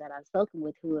others that I've spoken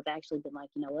with who have actually been like,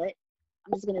 you know what?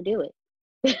 I'm just going to do it.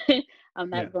 I'm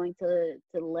not going to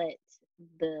let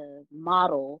the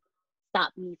model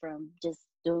stop me from just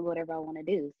doing whatever I want to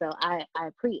do. So I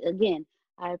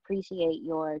appreciate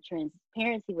your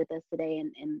transparency with us today,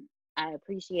 and I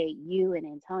appreciate you and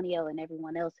Antonio and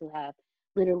everyone else who have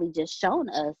literally just shown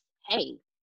us, hey,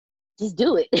 just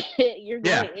do it.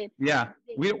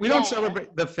 We don't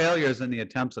celebrate the failures and the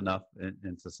attempts enough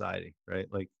in society, right?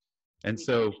 Like, and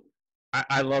so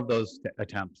I love those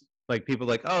attempts. Like people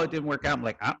like, oh, it didn't work out. I'm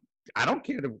like, I don't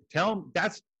care to tell them.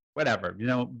 That's whatever.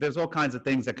 There's all kinds of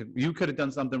things that you could have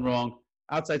done something wrong.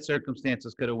 Outside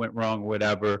circumstances could have went wrong or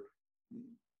whatever.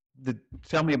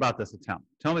 Tell me about this attempt.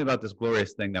 Tell me about this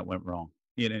glorious thing that went wrong.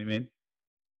 You know what I mean?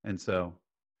 And so,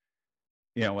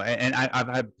 and I've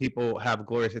had people have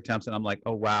glorious attempts, and I'm like,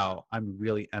 oh wow, I'm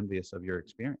really envious of your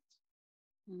experience.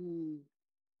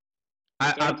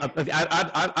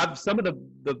 I've some of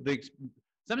the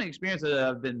experiences that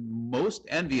I've been most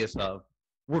envious of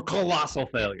were colossal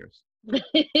failures. Like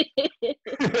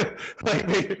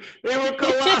they were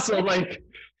colossal. Like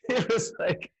it was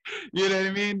like, you know what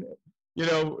I mean?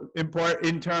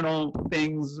 Internal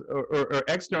things or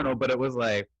external, but it was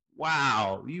like,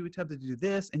 wow, you attempted to do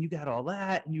this and you got all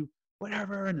that and you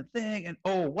whatever and the thing and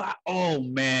oh wow, oh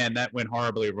man, that went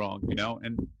horribly wrong,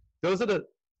 and those are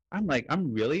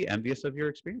I'm really envious of your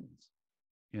experience,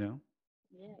 Yeah,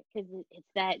 because it's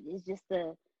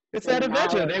that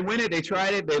adventure. They win it, they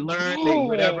tried it, they learned,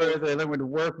 they learned to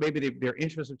work. Maybe their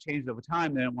interests have changed over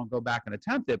time. They don't want to go back and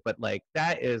attempt it, but like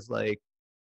that is like,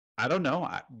 I don't know.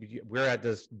 We're at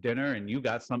this dinner and you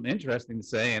got something interesting to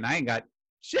say, and I ain't got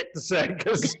shit to say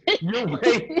because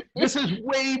this is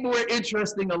way more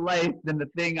interesting a life than the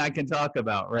thing I can talk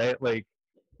about, right? Like,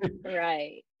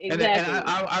 right, exactly. And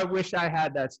I wish I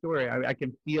had that story. I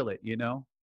can feel it,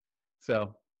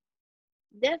 So.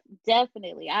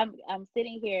 Definitely. I'm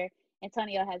sitting here.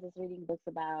 Antonio has us reading books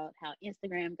about how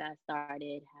Instagram got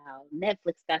started, how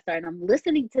Netflix got started. I'm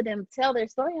listening to them tell their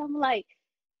story. I'm like,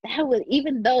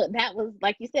 even though that was,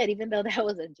 like you said, even though that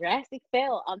was a drastic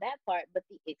fail on that part, but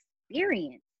the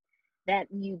experience that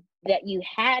you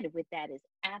had with that is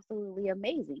absolutely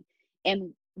amazing.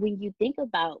 And when you think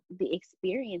about the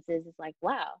experiences, it's like,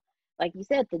 wow, like you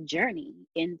said, the journey,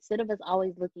 instead of us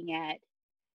always looking at,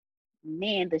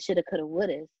 man, the shoulda, coulda,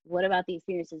 woulda, what about the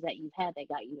experiences that you've had that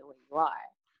got you to where you are?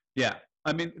 Yeah,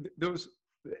 I mean, those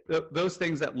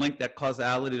things that link that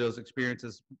causality, those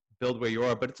experiences build where you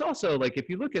are. But it's also like if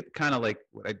you look at kind of like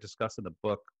what I discuss in the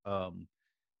book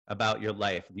about your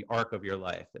life, the arc of your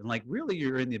life, and like really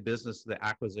you're in the business of the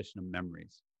acquisition of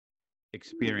memories,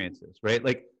 experiences, right?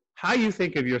 Like how you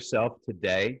think of yourself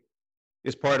today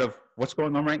is part of what's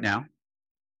going on right now,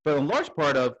 but a large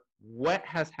part of what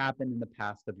has happened in the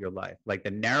past of your life, like the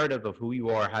narrative of who you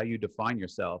are, how you define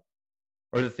yourself,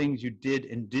 or the things you did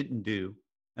and didn't do,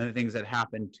 and the things that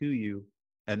happened to you,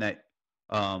 and that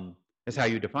is how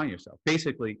you define yourself.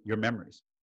 Basically, your memories.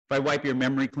 If I wipe your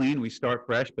memory clean, we start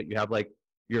fresh, but you have like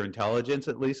your intelligence,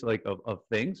 at least, like of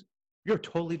things, you're a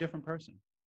totally different person.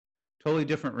 Totally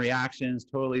different reactions,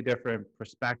 totally different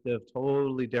perspective,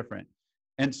 totally different.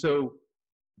 And so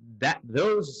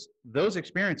those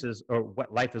experiences are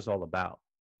what life is all about,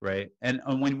 right? And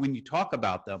when you talk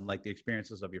about them, like the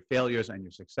experiences of your failures and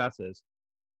your successes,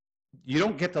 you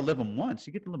don't get to live them once.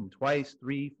 You get to live them twice,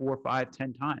 3, 4, 5,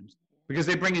 10 times, because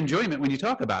they bring enjoyment when you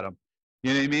talk about them.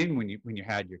 You know what I mean? When you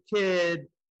had your kid,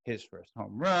 his first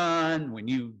home run, when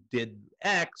you did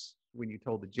X, when you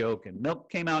told the joke and milk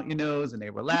came out your nose and they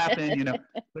were laughing, you know.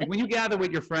 Like when you gather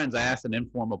with your friends, I asked an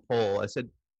informal poll. I said,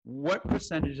 what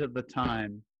percentage of the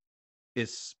time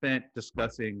is spent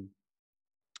discussing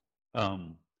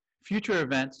future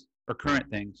events or current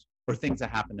things or things that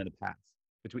happened in the past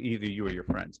between either you or your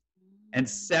friends? And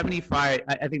 75,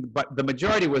 I think, but the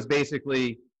majority was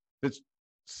basically this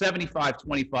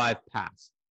 75-25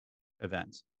 past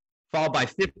events, followed by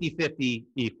 50-50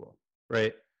 equal,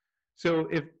 right? So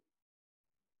if,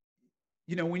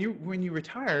 you know, when you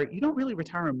retire, you don't really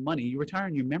retire in money, you retire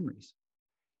in your memories.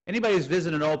 Anybody who's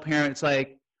visited an old parent, it's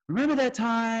like, remember that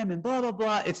time and blah, blah,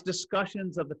 blah. It's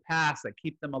discussions of the past that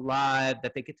keep them alive,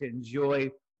 that they get to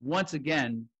enjoy once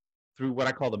again through what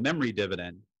I call the memory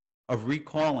dividend of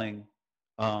recalling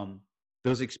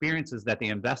those experiences that they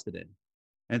invested in.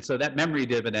 And so that memory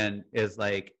dividend is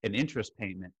like an interest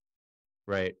payment,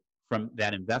 right, from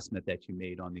that investment that you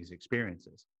made on these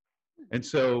experiences. And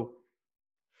so,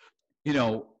 you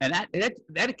know, and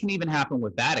that can even happen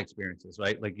with bad experiences,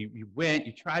 right? Like you went,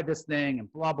 you tried this thing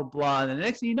and blah, blah, blah. And the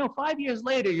next thing you know, 5 years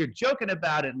later, you're joking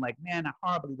about it and like, man, I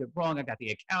horribly did wrong. I got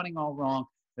the accounting all wrong.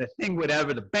 The thing,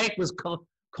 whatever, the bank was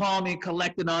calling me,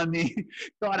 collecting on me,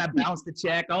 thought I bounced the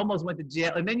check, almost went to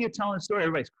jail. And then you're telling a story,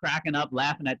 everybody's cracking up,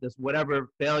 laughing at this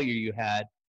whatever failure you had.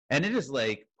 And it is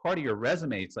like part of your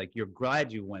resume. It's like you're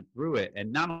glad you went through it.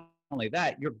 And not only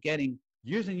that, you're getting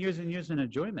years and years and years of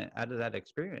enjoyment out of that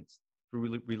experience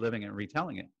through reliving it and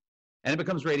retelling it. And it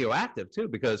becomes radioactive too,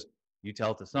 because you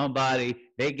tell it to somebody,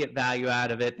 they get value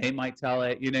out of it, they might tell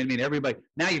it, you know what I mean? Everybody,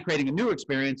 now you're creating a new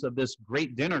experience of this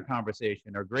great dinner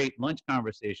conversation or great lunch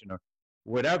conversation or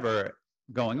whatever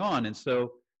going on. And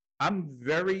so I'm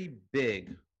very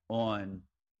big on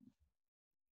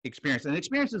experience. And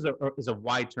experience is a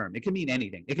wide term. It can mean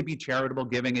anything. It could be charitable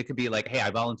giving. It could be like, hey, I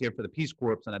volunteered for the Peace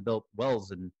Corps and I built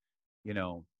wells in, you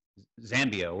know,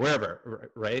 Zambia,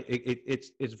 wherever, right?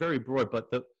 It's very broad,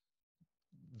 but the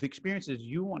experiences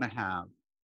you want to have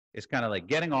is kind of like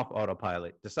getting off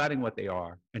autopilot, deciding what they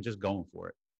are, and just going for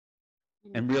it,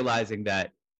 and realizing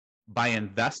that by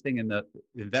investing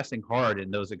hard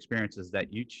in those experiences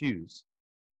that you choose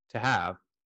to have,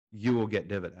 you will get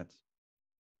dividends.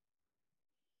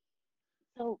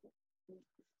 So,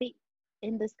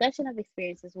 in discussion of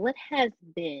experiences, what has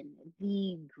been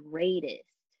the greatest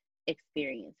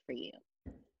experience for you?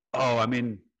 Oh, I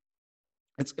mean,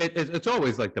 it's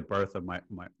always like the birth of my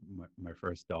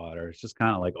first daughter. It's just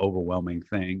kind of like overwhelming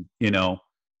thing, you know.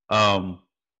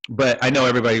 But I know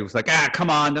everybody was like, come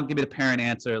on, don't give me the parent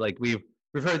answer. Like we've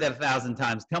heard that 1,000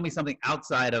 times. Tell me something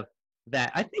outside of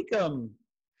that. I think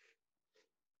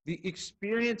the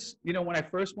experience, you know, when I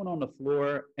first went on the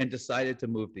floor and decided to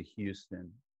move to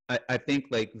Houston, I think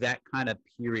like that kind of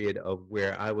period of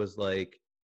where I was like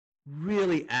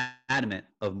really adamant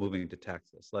of moving to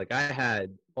Texas. Like I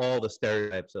had all the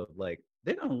stereotypes of like,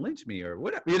 they're gonna lynch me or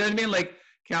whatever. You know what I mean? Like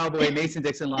cowboy,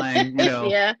 Mason-Dixon line, you know.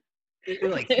 Yeah.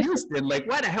 Like Houston, like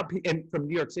why the hell? And from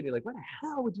New York City, like why the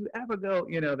hell would you ever go?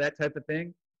 You know, that type of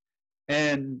thing.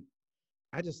 And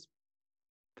I just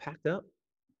packed up,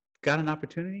 got an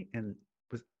opportunity, and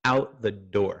was out the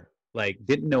door. Like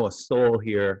didn't know a soul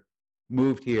here,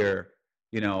 moved here,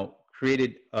 you know,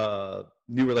 created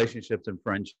new relationships and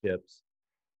friendships.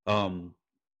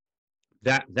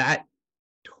 That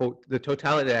the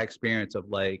totality of that experience of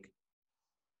like,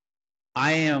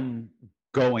 I am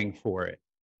going for it,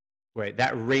 right?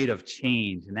 That rate of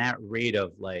change and that rate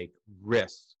of like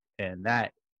risk and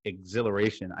that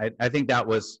exhilaration. I think that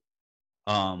was,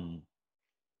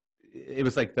 it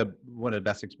was like one of the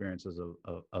best experiences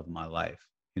of my life.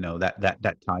 You know,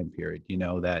 that time period. You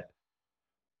know, that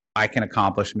I can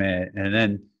accomplish it, and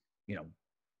then, you know,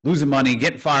 losing money,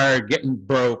 getting fired, getting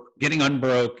broke, getting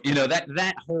unbroke. You know,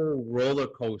 that whole roller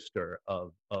coaster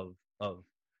of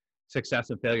success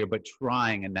and failure, but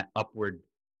trying, and that upward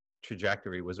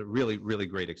trajectory was a really, really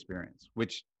great experience.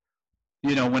 Which,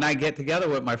 you know, when I get together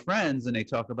with my friends and they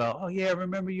talk about, oh yeah,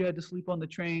 remember you had to sleep on the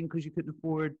train because you couldn't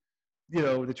afford, you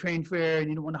know, the train fare, and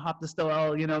you didn't want to hop the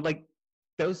stall, you know, like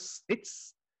those,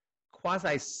 it's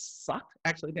quasi sucked.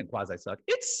 Actually, it didn't quasi suck.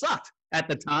 It sucked at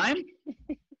the time,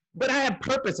 but I had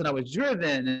purpose and I was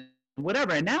driven and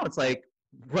whatever. And now it's like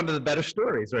one of the better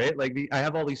stories, right? Like I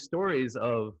have all these stories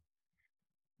of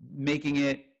making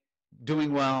it,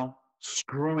 doing well,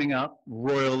 screwing up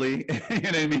royally, you know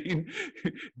what I mean?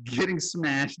 Getting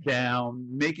smashed down,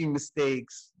 making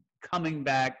mistakes, coming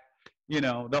back, you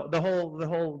know, the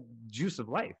whole juice of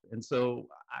life. And so,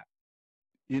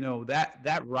 you know,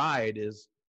 that ride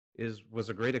was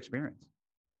a great experience.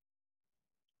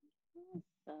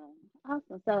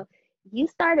 Awesome. So you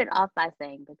started off by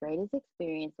saying the greatest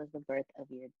experience was the birth of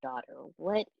your daughter.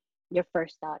 Your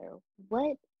first daughter.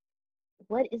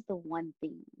 What is the one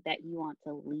thing that you want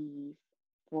to leave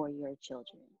for your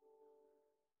children?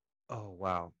 Oh,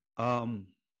 wow.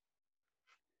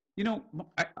 You know,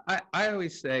 I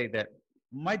always say that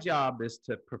my job is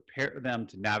to prepare them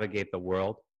to navigate the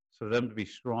world, so them to be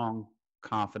strong,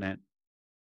 confident,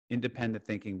 independent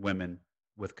thinking women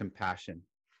with compassion,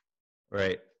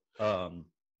 right?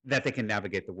 That they can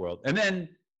navigate the world. And then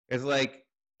it's like,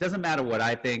 doesn't matter what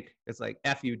I think. It's like,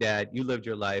 F you, dad, you lived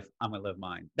your life, I'm gonna live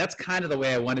mine. That's kind of the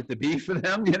way I want it to be for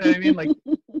them. You know what I mean? Like,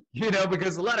 you know,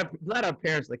 because a lot of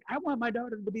parents, like, I want my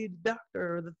daughter to be the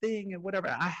doctor or the thing and whatever.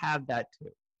 I have that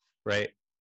too, right?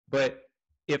 But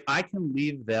if I can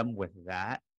leave them with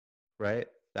that, right,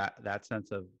 that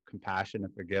sense of compassion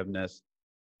and forgiveness,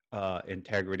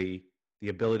 integrity, the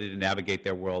ability to navigate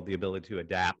their world, the ability to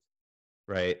adapt,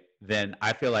 right, then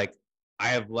I feel like I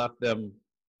have left them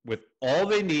with all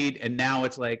they need. And now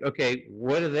it's like, okay,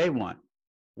 what do they want?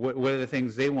 What are the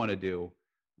things they want to do?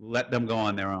 Let them go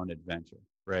on their own adventure,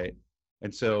 right?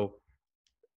 And so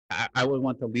I would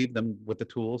want to leave them with the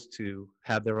tools to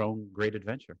have their own great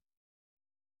adventure.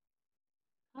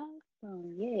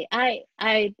 Awesome. Yay.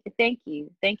 I thank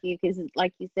you. Thank you. Because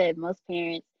like you said, most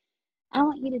parents, I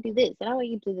want you to do this and I want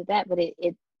you to do that. But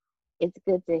it's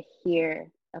good to hear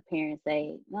a parent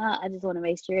say, no, I just want to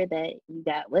make sure that you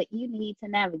got what you need to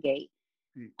navigate.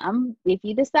 If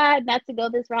you decide not to go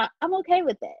this route, I'm okay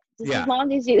with that. Just as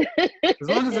long as you as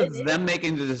long as it's them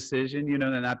making the decision, you know,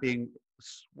 they're not being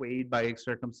swayed by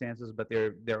circumstances, but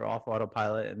they're off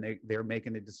autopilot and they're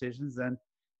making the decisions, then,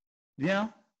 you know,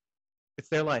 it's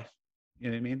their life. You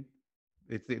know what I mean?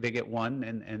 They get one,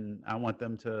 and I want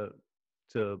them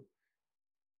to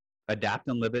adapt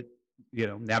and live it, you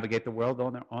know, navigate the world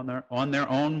on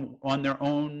their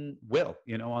own will,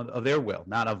 you know, of their will,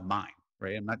 not of mine,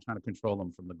 right? I'm not trying to control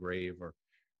them from the grave or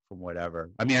from whatever.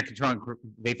 I mean, I control.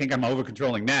 They think I'm over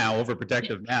controlling now,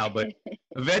 overprotective now, but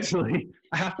eventually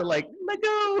I have to like let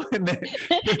go. And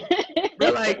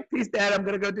they're like, "Peace, Dad. I'm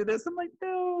gonna go do this." I'm like,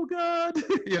 "No, God,"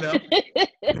 you know.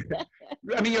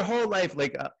 I mean, your whole life,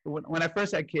 like when I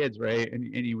first had kids, right,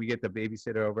 and we get the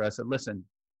babysitter over, I said, "Listen,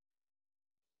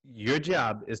 your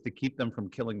job is to keep them from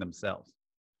killing themselves.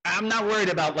 I'm not worried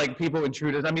about like people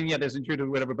intruders. I mean, yeah, there's intruders,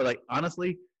 whatever, but like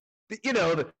honestly, you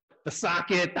know, the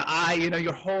socket, the eye, you know,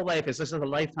 your whole life is just a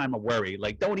lifetime of worry.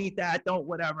 Like, don't eat that, don't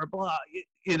whatever, blah.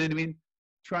 You know what I mean?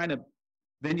 Trying to,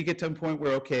 then you get to a point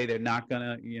where, okay, they're not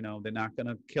gonna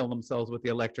kill themselves with the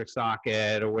electric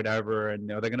socket or whatever, and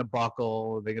they're gonna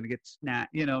buckle, they're gonna get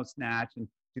snatched, and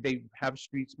do they have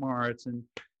street smarts? And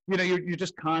you know, you're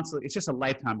just constantly, it's just a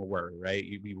lifetime of worry, right?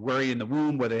 You worry in the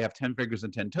womb where they have 10 fingers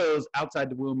and 10 toes. Outside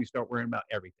the womb, you start worrying about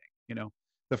everything, you know.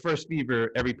 The first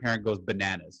fever, every parent goes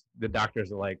bananas. The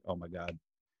doctors are like, oh my God.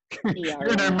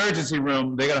 You're in an emergency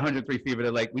room, they got 103 fever.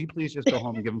 They're like, will you please just go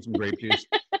home and give them some grape juice?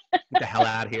 Get the hell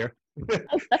out of here.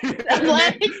 I'm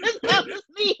glad that was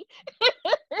me.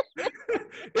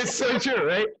 It's so true,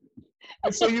 right?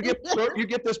 And so you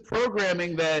get this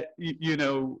programming that, you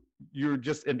know, you're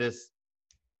just in this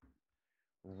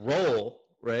role,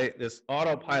 right? This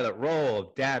autopilot role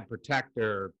of dad,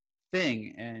 protector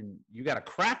thing. And you got to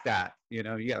crack that, you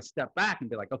know, you got to step back and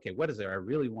be like, okay, what is it I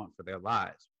really want for their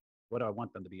lives? What do I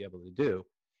want them to be able to do?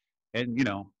 And, you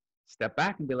know, step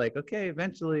back and be like, okay,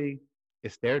 eventually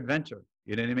it's their adventure.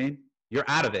 You know what I mean? You're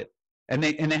out of it. And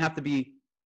they have to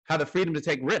have the freedom to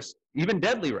take risks, even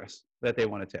deadly risks that they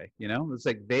want to take. You know, it's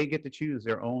like they get to choose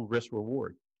their own risk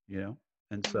reward, you know?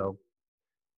 And so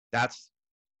that's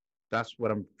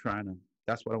what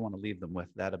that's what I want to leave them with,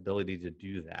 that ability to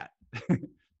do that.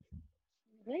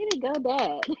 Way to go,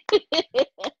 Dad.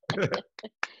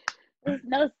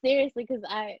 No, seriously, because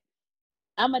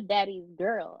I'm a daddy's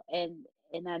girl, and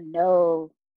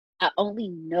I only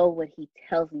know what he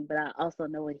tells me, but I also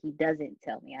know what he doesn't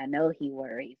tell me. I know he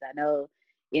worries. I know,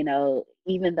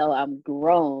 even though I'm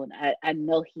grown, I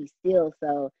know he still.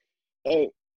 So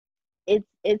it's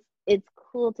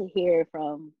cool to hear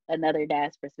from another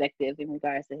dad's perspective in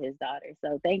regards to his daughter.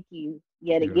 So thank you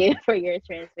yet again for your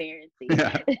transparency.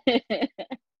 Yeah.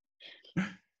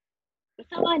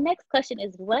 So my next question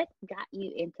is, what got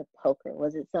you into poker?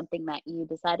 Was it something that you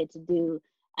decided to do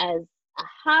as a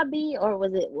hobby, or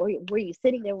were you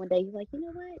sitting there one day, you're like, you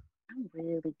know what? I'm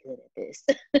really good at this.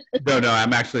 No, I'm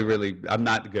not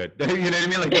good. You know what I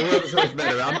mean? Like, the world is so much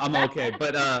better. I'm okay.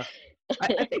 But I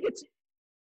think it's,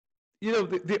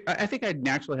 I think I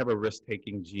naturally have a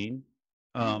risk-taking gene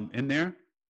in there.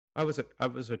 I was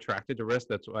attracted to risk.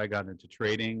 That's why I got into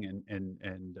trading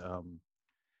and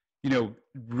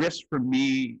risk for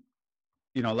me,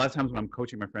 a lot of times when I'm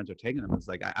coaching my friends or taking them, it's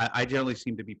like I generally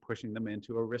seem to be pushing them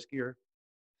into a riskier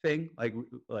thing. Like,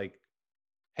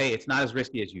 hey, it's not as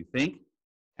risky as you think.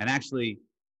 And actually,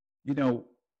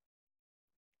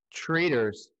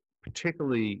 traders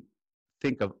particularly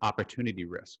think of opportunity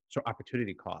risk, so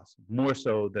opportunity costs, more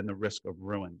so than the risk of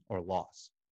ruin or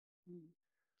loss.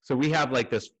 So we have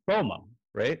like this FOMO,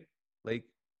 right? Like,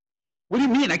 what do you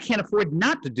mean I can't afford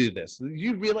not to do this?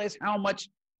 You realize how much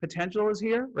potential is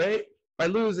here, right? If I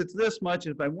lose, it's this much.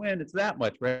 If I win, it's that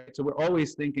much, right? So we're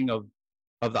always thinking of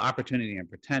the opportunity and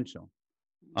potential.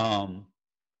 And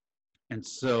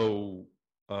so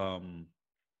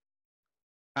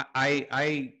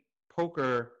I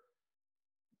poker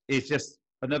is just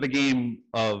another game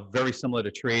of very similar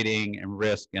to trading and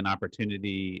risk and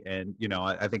opportunity. And,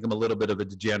 I think I'm a little bit of a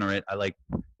degenerate. I like,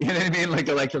 you know what I mean? Like,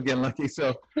 I like to get lucky.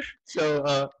 So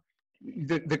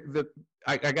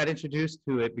I got introduced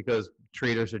to it because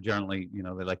traders are generally,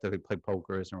 they like to play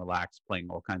pokers and relax, playing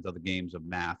all kinds of other games of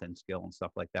math and skill and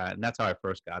stuff like that. And that's how I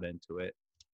first got into it.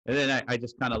 And then I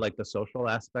just kind of like the social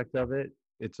aspect of it.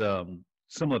 It's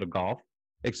similar to golf,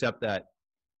 except that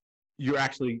you're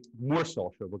actually more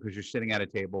social because you're sitting at a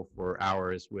table for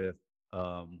hours with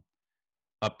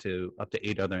up to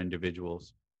 8 other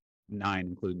individuals, 9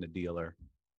 including the dealer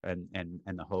and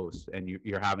the host, and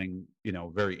you're having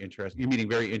you're meeting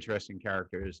very interesting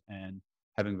characters and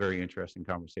having very interesting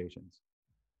conversations.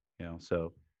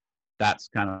 So that's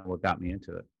kind of what got me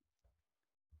into it.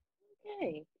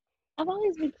 Okay. I've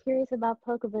always been curious about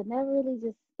poker, but never really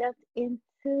just stepped into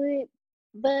it.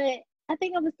 But I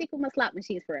think I'm gonna stick with my slot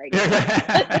machines for right now.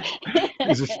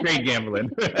 It's a straight gambling.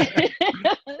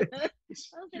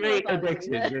 Straight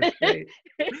addiction. Just straight.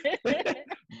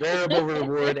 Variable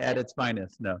reward at its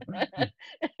finest. No.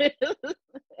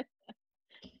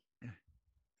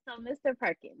 So, Mr.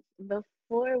 Perkins,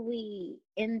 before we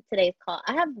end today's call,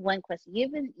 I have one question.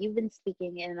 You've been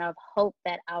speaking, and I hope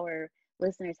that our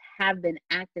listeners have been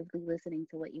actively listening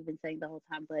to what you've been saying the whole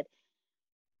time. But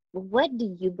what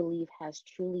do you believe has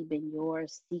truly been your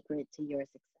secret to your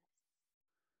success?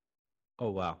 Oh,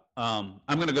 wow. I'm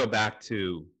going to go back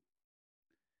to,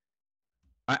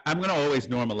 I'm going to always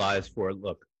normalize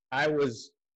look, I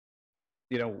was,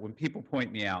 when people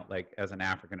point me out, like as an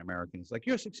African-American, it's like,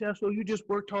 you're successful, you just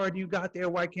worked hard, you got there,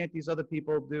 why can't these other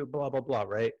people do blah, blah, blah,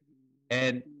 right?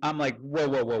 And I'm like,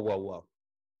 whoa.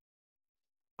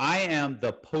 I am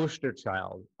the poster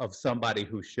child of somebody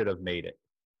who should have made it.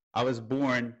 I was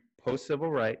born post-civil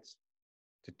rights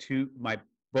to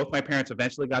both my parents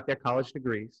eventually got their college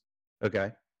degrees,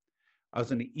 okay? I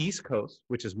was in the East Coast,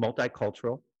 which is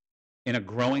multicultural, in a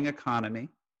growing economy,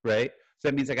 right? So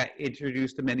that means I got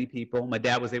introduced to many people. My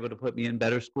dad was able to put me in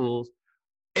better schools.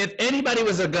 If anybody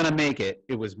was gonna make it,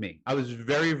 it was me. I was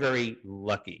very, very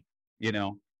lucky,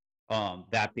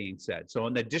 that being said. So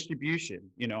in the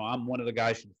distribution, I'm one of the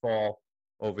guys who should fall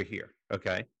over here,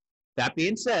 okay? That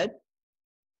being said,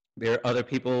 there are other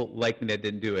people like me that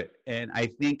didn't do it. And I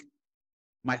think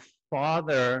my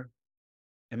father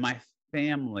and my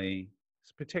family,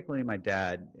 particularly my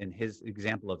dad and his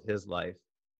example of his life,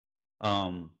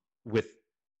 with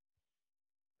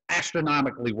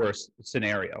astronomically worse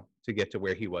scenario to get to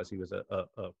where he was. He was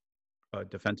a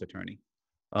defense attorney.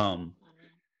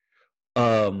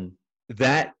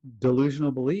 That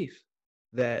delusional belief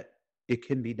that it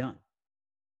can be done.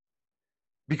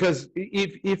 Because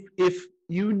if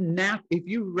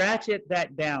you ratchet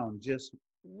that down just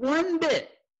one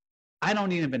bit, I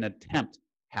don't even attempt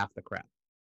half the crap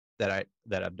that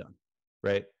I've done,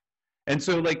 right? And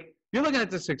so like you're looking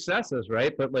at the successes,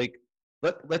 right? But like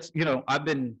let's I've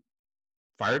been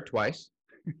fired twice,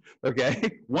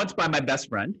 okay? Once by my best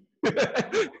friend.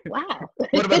 Wow.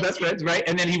 One of my best friends, right?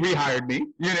 And then he rehired me.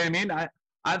 You know what I mean?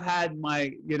 I've had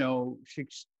my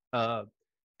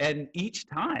and each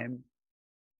time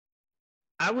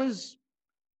I was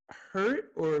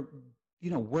hurt or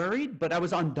worried, but I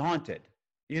was undaunted.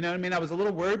 You know what I mean? I was a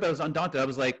little worried, but I was undaunted. I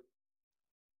was like,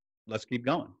 let's keep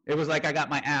going. It was like I got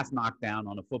my ass knocked down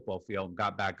on a football field and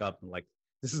got back up and like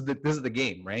this is the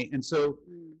game, right? And so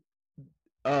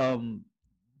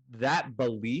that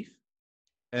belief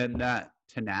and that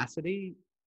tenacity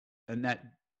and that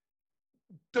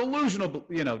delusional,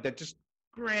 that just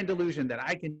grand delusion that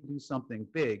I can do something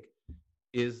big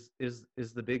is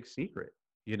the big secret.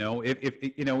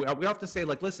 If we often say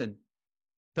like, listen,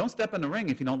 don't step in the ring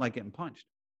if you don't like getting punched.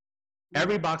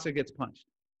 Every boxer gets punched.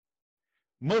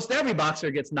 Most every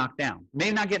boxer gets knocked down.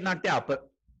 May not get knocked out,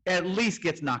 but at least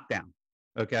gets knocked down.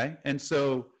 Okay? And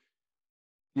so,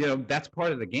 that's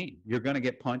part of the game. You're going to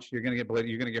get punched. You're going to get blood.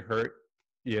 You're going to get hurt.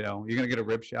 You're going to get a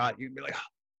rib shot. You're going to be like,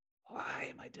 oh, why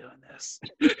am I doing this?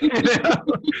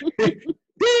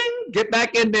 Ding! Get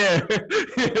back in there.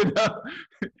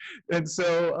 And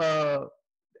so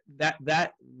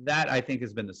that I think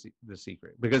has been the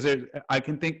secret, because I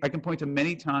can point to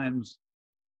many times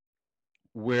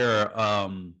where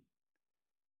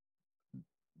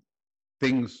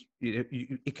things I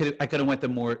could have went the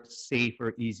more safe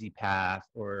or easy path,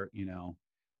 or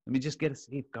let me just get a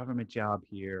safe government job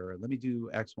here, or let me do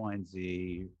X, Y, and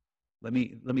Z. Let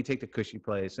me take the cushy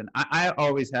place. And I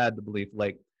always had the belief,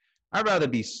 like, I'd rather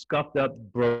be scuffed up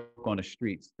broke on the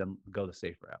streets than go the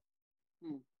safe route.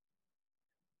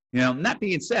 And that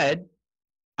being said,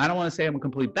 I don't want to say I'm a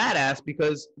complete badass,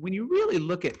 because when you really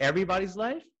look at everybody's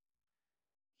life,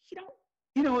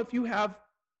 if you have,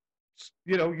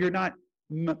 you're not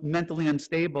mentally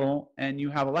unstable and you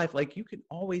have a life, like, you can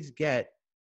always get,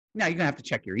 now you're gonna have to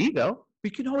check your ego,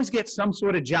 but you can always get some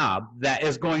sort of job that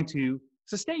is going to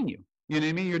sustain you. You know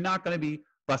what I mean? You're not going to be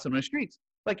busting on the streets.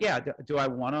 Like, yeah, do I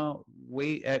want to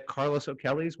wait at Carlos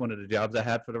O'Kelly's, one of the jobs I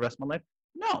had for the rest of my life?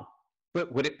 No. But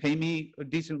would it pay me a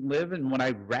decent live? And when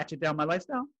I ratchet down my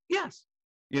lifestyle? Yes.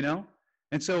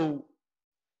 And so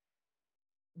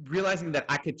realizing that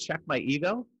I could check my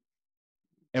ego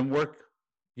and work,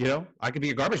 I could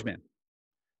be a garbage man.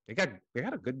 They got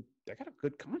a good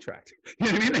contract. You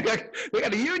know what I mean? They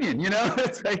got a union.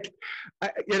 It's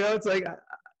like,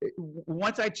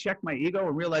 once I checked my ego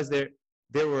and realized there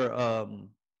were, and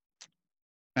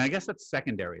I guess that's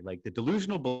secondary, like the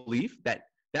delusional belief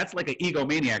that's like an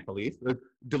egomaniac belief, the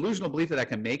delusional belief that I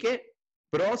can make it,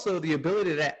 but also the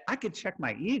ability that I could check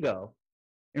my ego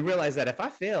and realize that if I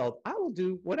failed, I will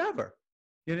do whatever.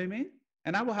 You know what I mean?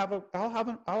 And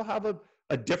I'll have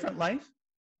a different life,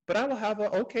 but I will have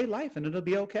an okay life, and it'll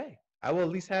be okay. I will at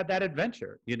least have that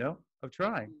adventure, of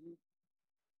trying.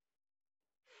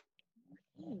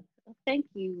 Thank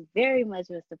you very much,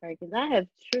 Mr. Perkins. I have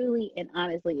truly and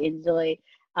honestly enjoyed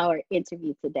our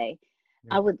interview today.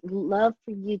 Yeah. I would love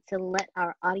for you to let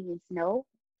our audience know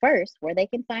first where they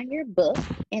can find your book,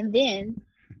 and then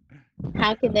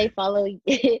how can they follow you?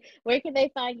 Where can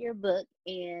they find your book,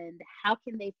 and how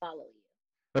can they follow you?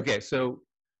 Okay, so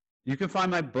you can find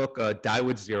my book, Die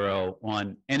with Zero,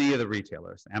 on any of the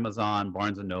retailers, Amazon,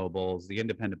 Barnes & Nobles, the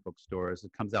independent bookstores.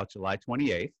 It comes out July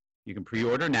 28th. You can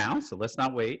pre-order now, so let's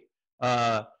not wait.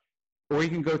 Or you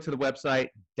can go to the website,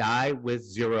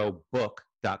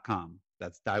 diewithzerobook.com.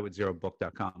 That's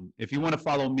diewithzerobook.com. If you want to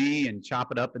follow me and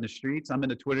chop it up in the streets, I'm in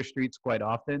the Twitter streets quite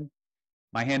often.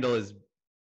 My handle is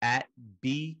at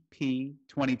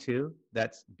BP22.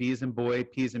 That's B as in boy,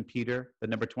 P as in Peter, the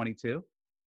number 22.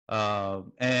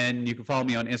 And you can follow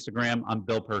me on Instagram. I'm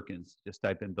Bill Perkins. Just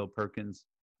type in Bill Perkins.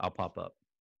 I'll pop up.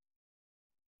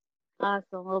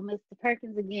 Awesome. Well, Mr.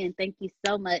 Perkins, again, thank you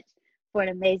so much for an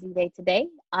amazing day today.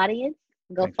 Audience,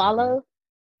 go follow,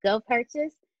 go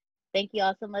purchase. Thank you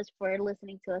all so much for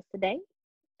listening to us today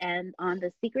and on The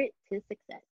Secret to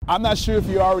Success. I'm not sure if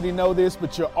you already know this,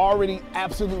 but you're already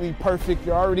absolutely perfect.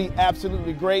 You're already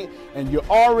absolutely great, and you're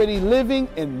already living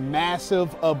in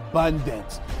massive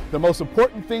abundance. The most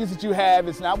important things that you have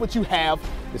is not what you have,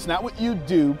 it's not what you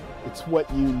do, it's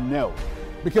what you know.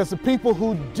 Because the people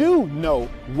who do know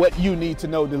what you need to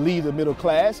know to leave the middle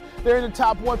class, they're in the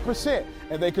top 1%,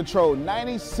 and they control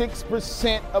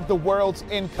 96% of the world's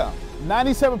income.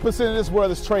 97% of this world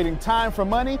is trading time for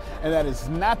money, and that is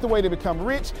not the way to become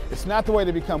rich, it's not the way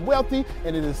to become wealthy,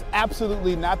 and it is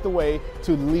absolutely not the way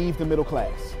to leave the middle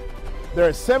class. There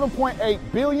are 7.8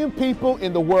 billion people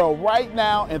in the world right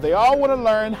now, and they all want to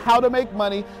learn how to make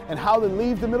money and how to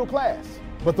leave the middle class.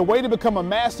 But the way to become a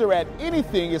master at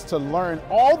anything is to learn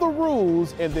all the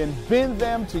rules and then bend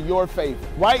them to your favor.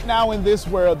 Right now in this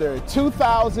world, there are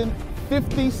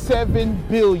 2,057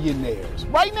 billionaires.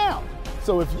 Right now.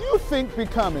 So if you think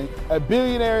becoming a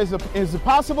billionaire is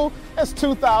impossible, that's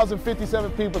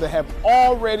 2,057 people that have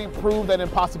already proved that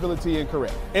impossibility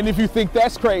incorrect. And if you think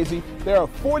that's crazy, there are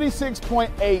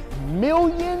 46.8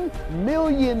 million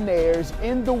millionaires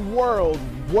in the world,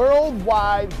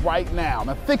 worldwide right now.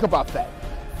 Now think about that.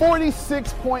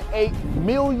 46.8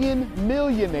 million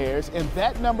millionaires, and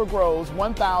that number grows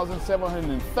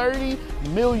 1,730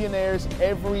 millionaires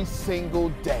every single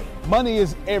day. Money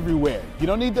is everywhere. You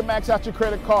don't need to max out your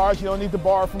credit cards. You don't need to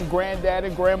borrow from granddad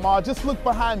and grandma. Just look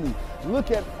behind me. Look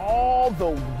at all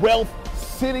the wealth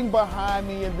sitting behind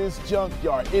me in this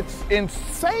junkyard. It's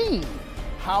insane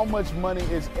how much money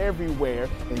is everywhere,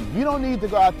 and you don't need to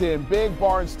go out there and beg,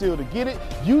 borrow, and steal to get it.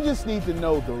 You just need to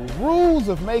know the rules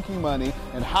of making money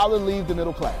and how to leave the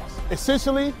middle class.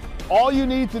 Essentially, all you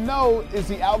need to know is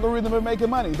the algorithm of making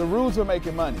money, the rules of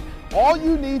making money. All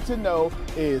you need to know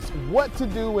is what to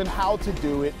do and how to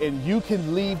do it, and you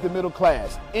can leave the middle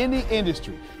class. Any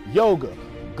industry, yoga,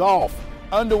 golf,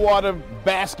 underwater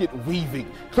basket weaving,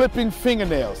 clipping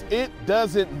fingernails, it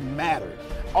doesn't matter.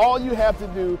 All you have to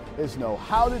do is know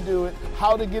how to do it,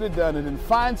 how to get it done, and then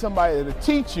find somebody to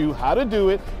teach you how to do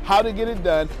it, how to get it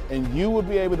done, and you will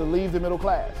be able to leave the middle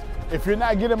class. If you're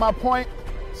not getting my point,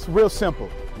 it's real simple.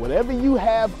 Whatever you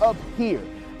have up here,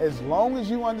 as long as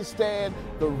you understand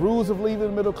the rules of leaving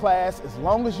the middle class, as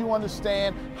long as you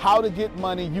understand how to get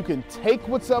money, you can take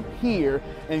what's up here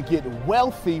and get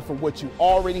wealthy from what you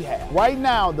already have. Right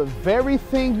now, the very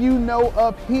thing you know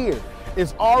up here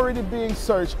is already being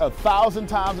searched 1,000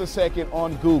 times a second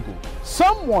on Google.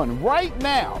 Someone right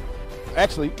now,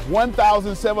 actually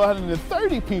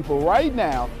 1,730 people right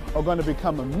now, are going to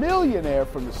become a millionaire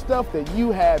from the stuff that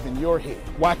you have in your head.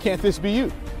 Why can't this be you?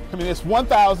 I mean, it's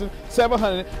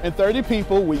 1,730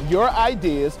 people with your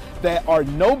ideas that are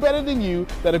no better than you,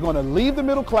 that are going to leave the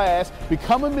middle class,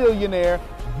 become a millionaire.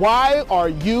 Why are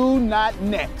you not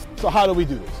next? So how do we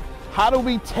do this? How do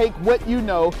we take what you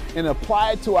know and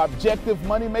apply it to objective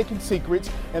money-making secrets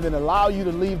and then allow you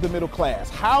to leave the middle class?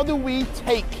 How do we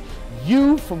take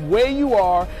you from where you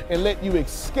are and let you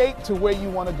escape to where you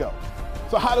want to go?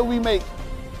 So how do we make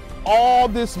all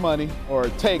this money, or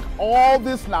take all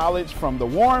this knowledge from the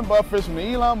Warren Buffetts, from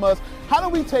Elon Musk? How do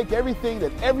we take everything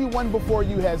that everyone before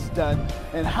you has done,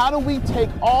 and how do we take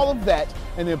all of that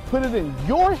and then put it in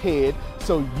your head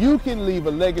so you can leave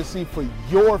a legacy for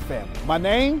your family? My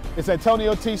name is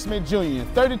Antonio T. Smith Jr.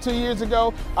 32 years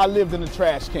ago, I lived in a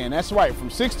trash can. That's right, from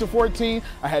 6 to 14,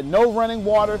 I had no running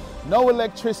water, no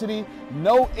electricity,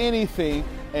 no anything,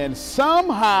 and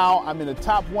somehow I'm in the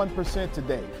top 1%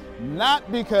 today. Not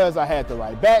because I had the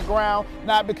right background,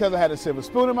 not because I had a silver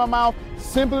spoon in my mouth,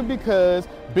 simply because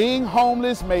being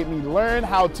homeless made me learn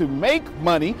how to make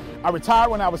money. I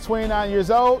retired when I was 29 years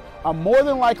old. I'm more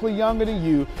than likely younger than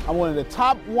you. I'm one of the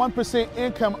top 1%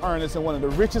 income earners in one of the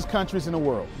richest countries in the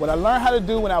world. What I learned how to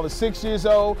do when I was 6 years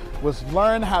old was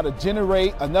learn how to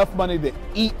generate enough money to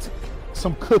eat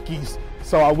some cookies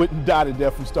so I wouldn't die to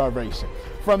death from starvation.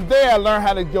 From there, I learned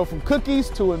how to go from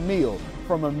cookies to a meal.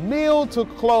 From a meal to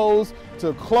clothes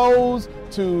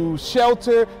to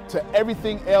shelter to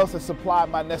everything else that supplied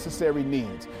my necessary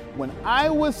needs. When I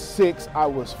was 6, I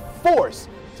was forced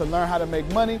to learn how to make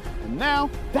money, and now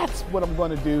that's what I'm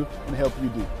going to do and help you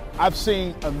do. I've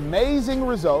seen amazing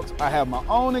results. I have my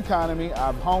own economy,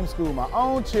 I've homeschooled my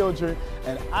own children,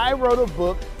 and I wrote a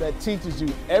book that teaches you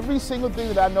every single thing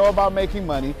that I know about making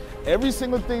money, every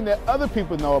single thing that other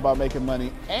people know about making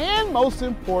money, and most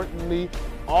importantly,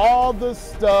 all the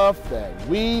stuff that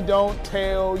we don't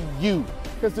tell you.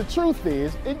 Because the truth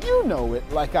is, and you know it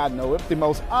like I know it, the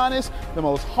most honest, the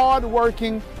most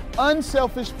hardworking,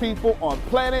 unselfish people on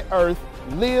planet Earth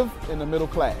live in the middle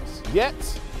class. Yet,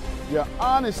 your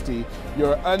honesty,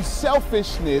 your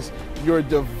unselfishness, your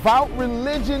devout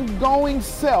religion-going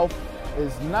self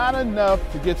is not enough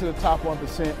to get to the top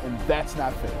 1%, and that's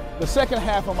not fair. The second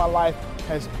half of my life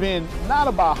has been not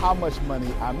about how much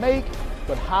money I make,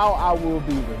 but how I will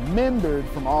be remembered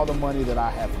from all the money that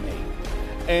I have made.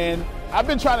 And I've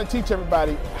been trying to teach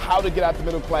everybody how to get out the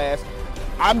middle class.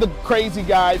 I'm the crazy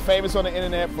guy famous on the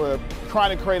internet for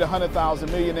trying to create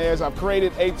 100,000 millionaires. I've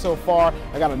created 8 so far.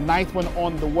 I got a 9th one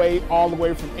on the way, all the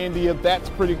way from India. That's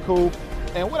pretty cool.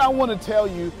 And what I want to tell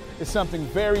you is something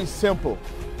very simple.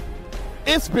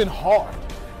 It's been hard.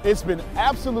 It's been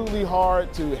absolutely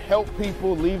hard to help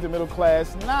people leave the middle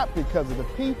class, not because of the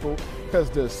people, because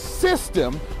the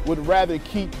system would rather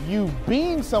keep you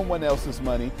being someone else's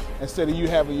money instead of you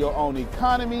having your own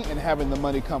economy and having the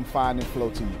money come find and flow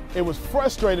to you. It was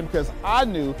frustrating because I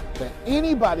knew that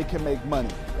anybody can make money.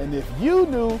 And if you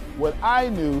knew what I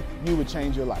knew, you would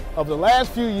change your life. Over the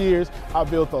last few years,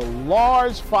 I've built a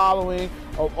large following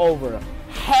of over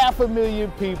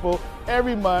 500,000 people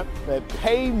every month that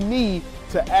pay me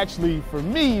for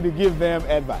me to give them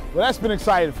advice. Well, that's been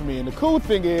exciting for me. And the cool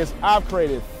thing is I've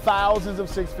created thousands of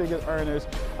six-figure earners.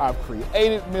 I've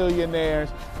created millionaires.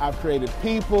 I've created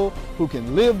people who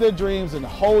can live their dreams and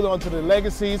hold on to their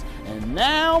legacies. And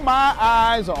now my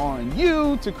eyes are on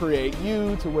you to create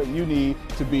you to what you need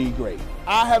to be great.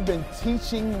 I have been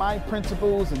teaching my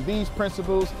principles and these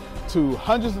principles to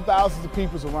hundreds of thousands of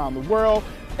people around the world,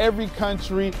 every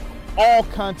country, all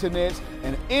continents,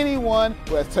 and anyone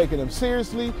who has taken them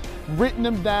seriously, written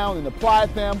them down, and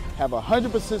applied them have a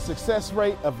 100% success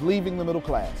rate of leaving the middle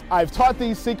class. I've taught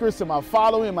these secrets to my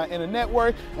following in my inner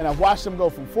network, and I've watched them go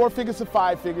from 4 figures to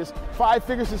 5 figures, 5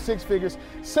 figures to 6 figures,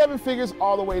 7 figures,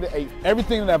 all the way to 8.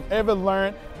 Everything that I've ever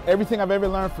learned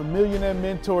from millionaire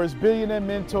mentors, billionaire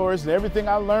mentors, and everything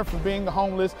I learned from being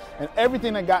homeless, and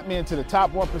everything that got me into the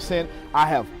top 1%, I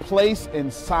have placed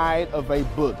inside of a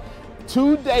book.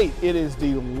 To date, it is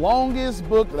the longest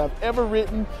book that I've ever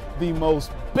written, the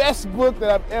most best book that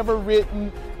I've ever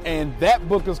written, and that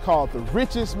book is called The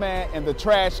Richest Man in the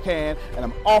Trash Can, and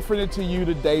I'm offering it to you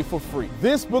today for free.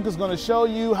 This book is going to show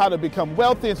you how to become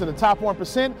wealthy into the top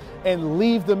 1% and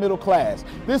leave the middle class.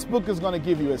 This book is going to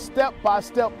give you a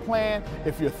step-by-step plan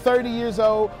if you're 30 years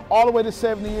old, all the way to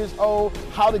 70 years old,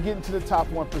 how to get into the top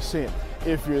 1%.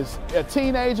 If you're a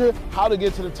teenager, how to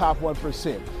get to the top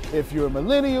 1%. If you're a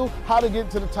millennial, how to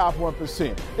get to the top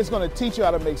 1%. It's going to teach you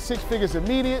how to make 6 figures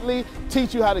immediately,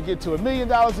 teach you how to get to $1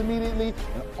 million immediately,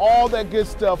 and all that good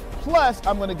stuff. Plus,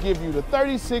 I'm going to give you the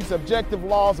 36 objective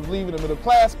laws of leaving the middle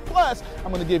class. Plus,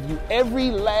 I'm going to give you every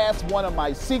last one of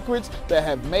my secrets that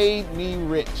have made me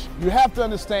rich. You have to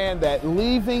understand that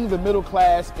leaving the middle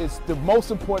class is the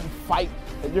most important fight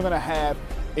that you're going to have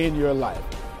in your life.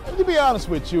 And to be honest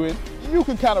with you, and you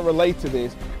can kind of relate to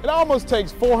this, it almost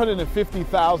takes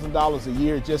 $450,000 a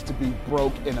year just to be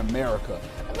broke in America.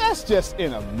 And that's just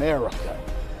in America.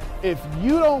 If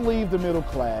you don't leave the middle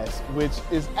class, which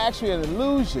is actually an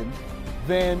illusion,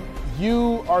 then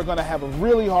you are going to have a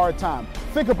really hard time.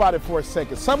 Think about it for a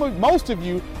second. Most of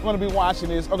you going to be watching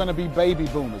this are going to be baby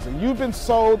boomers, and you've been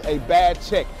sold a bad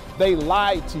check. They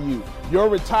lied to you. Your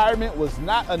retirement was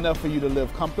not enough for you to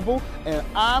live comfortable, and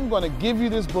I'm going to give you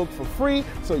this book for free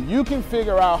so you can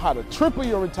figure out how to triple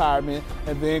your retirement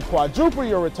and then quadruple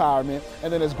your retirement,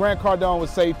 and then as Grant Cardone would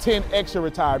say, 10x your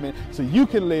retirement so you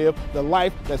can live the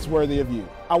life that's worthy of you.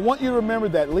 I want you to remember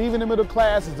that leaving the middle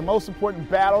class is the most important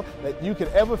battle that you could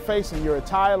ever face in your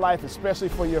entire life, especially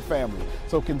for your family.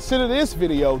 So consider this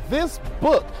video, this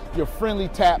book, your friendly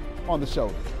tap on the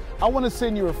shoulder. I want to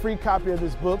send you a free copy of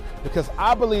this book because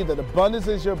I believe that abundance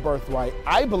is your birthright.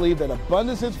 I believe that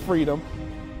abundance is freedom,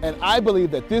 and I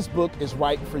believe that this book is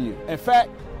right for you. In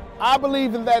fact, I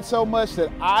believe in that so much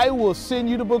that I will send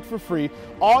you the book for free.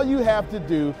 All you have to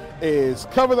do is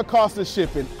cover the cost of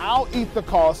shipping. I'll eat the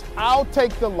cost. I'll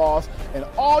take the loss. And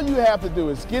all you have to do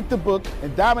is get the book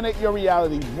and dominate your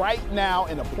reality right now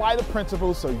and apply the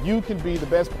principles so you can be the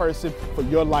best person for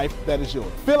your life that is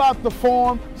yours. Fill out the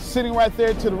form sitting right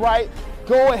there to the right.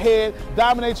 Go ahead,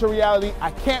 dominate your reality. I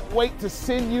can't wait to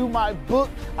send you my book.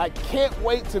 I can't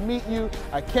wait to meet you.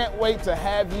 I can't wait to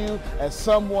have you as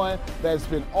someone that's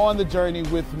been on the journey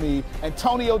with me.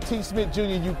 Antonio T. Smith Jr.,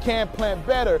 you can plan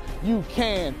better. You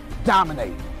can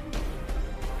dominate.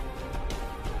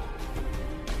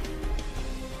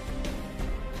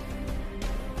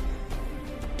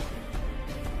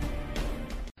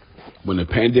 When the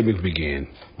pandemic began,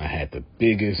 I had the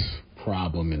biggest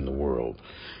problem in the world.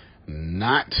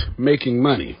 Not making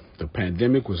money. The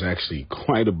pandemic was actually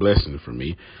quite a blessing for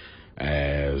me,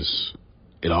 as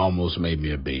it almost made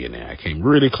me a billionaire. I came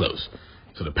really close.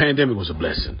 So the pandemic was a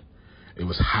blessing. It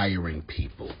was hiring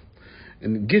people.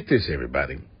 And get this,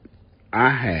 everybody.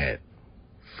 I had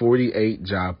 48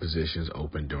 job positions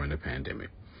open during the pandemic.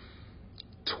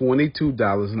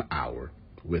 $22 an hour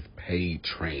with paid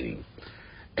training.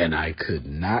 And I could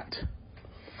not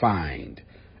find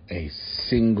a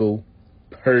single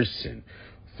person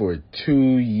for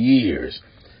 2 years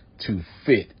to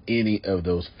fit any of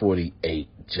those 48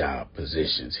 job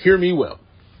positions. Hear me well.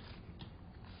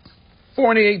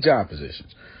 48 job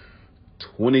positions,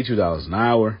 $22 an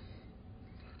hour,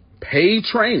 paid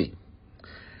training,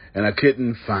 and I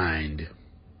couldn't find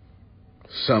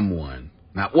someone,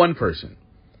 not one person,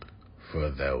 for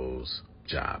those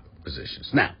job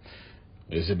positions. Now,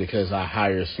 is it because I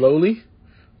hire slowly?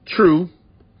 True,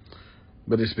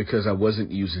 but it's because I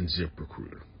wasn't using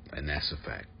ZipRecruiter, and that's a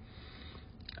fact.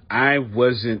 I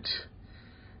wasn't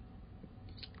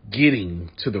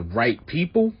getting to the right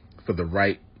people for the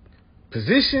right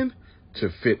position to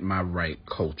fit my right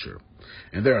culture.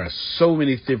 And there are so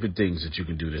many different things that you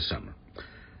can do this summer.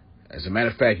 As a matter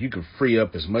of fact, you can free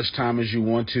up as much time as you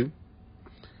want to.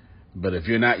 But if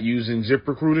you're not using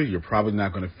ZipRecruiter, you're probably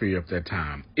not going to free up that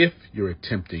time if you're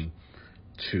attempting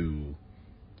to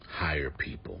hire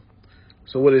people.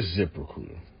 So what is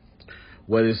ZipRecruiter?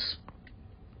 What is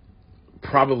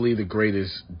probably the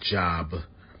greatest job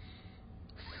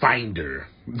finder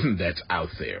that's out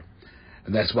there.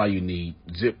 And that's why you need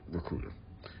ZipRecruiter.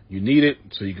 You need it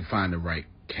so you can find the right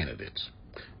candidates.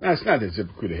 Now, it's not that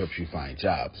ZipRecruiter helps you find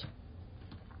jobs.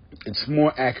 It's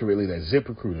more accurately that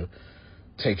ZipRecruiter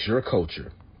takes your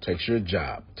culture, takes your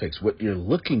job, takes what you're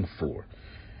looking for,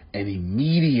 and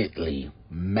immediately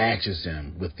matches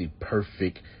them with the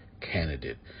perfect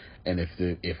candidate. And if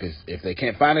they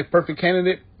can't find a perfect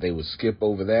candidate, they would skip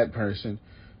over that person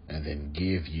and then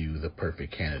give you the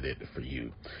perfect candidate for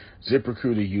you.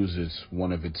 ZipRecruiter uses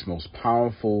one of its most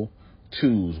powerful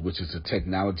tools, which is the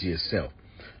technology itself,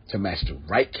 to match the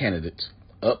right candidates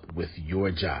up with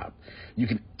your job. You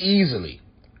can easily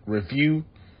review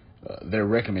their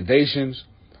recommendations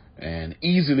and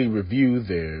easily review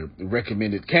their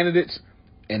recommended candidates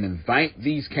and invite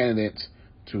these candidates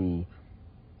to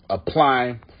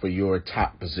apply for your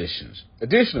top positions.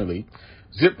 Additionally,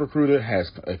 ZipRecruiter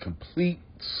has a complete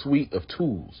suite of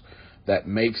tools that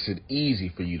makes it easy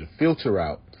for you to filter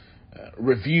out,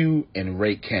 review, and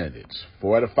rate candidates.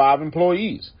 4 out of 5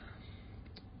 employees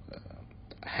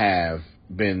have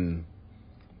been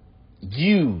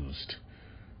used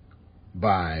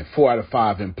by 4 out of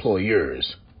 5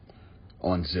 employers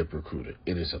on ZipRecruiter.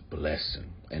 It is a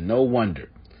blessing. And no wonder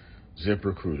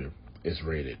ZipRecruiter is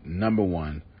rated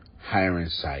 #1 hiring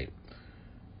site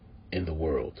in the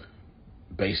world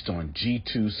based on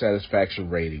G2 satisfaction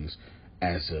ratings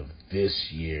as of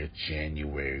this year,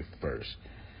 January 1st.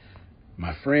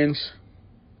 My friends,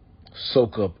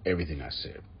 soak up everything I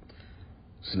said.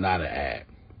 It's not an ad.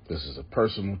 This is a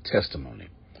personal testimony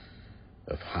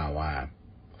of how I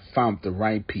found the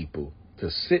right people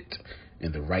to sit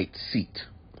in the right seat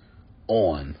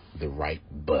on the right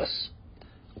bus.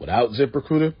 Without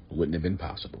ZipRecruiter, it wouldn't have been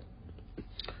possible.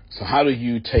 So how do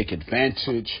you take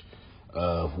advantage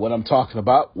of what I'm talking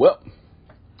about? Well,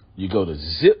 you go to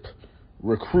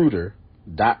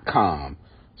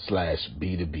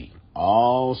ZipRecruiter.com/B2B.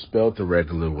 All spelled the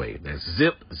regular way. That's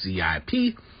Zip,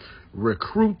 Z-I-P,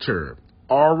 Recruiter,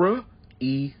 Aura,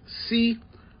 E-C,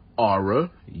 Aura,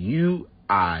 U-I-T-E-R,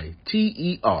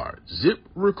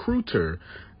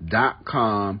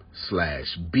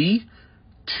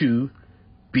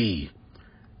 ZipRecruiter.com/B2B.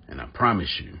 And I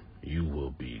promise you, you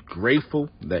will be grateful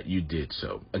that you did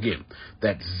so. Again,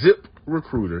 that's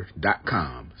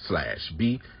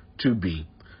ZipRecruiter.com/B2B.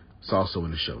 It's also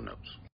in the show notes.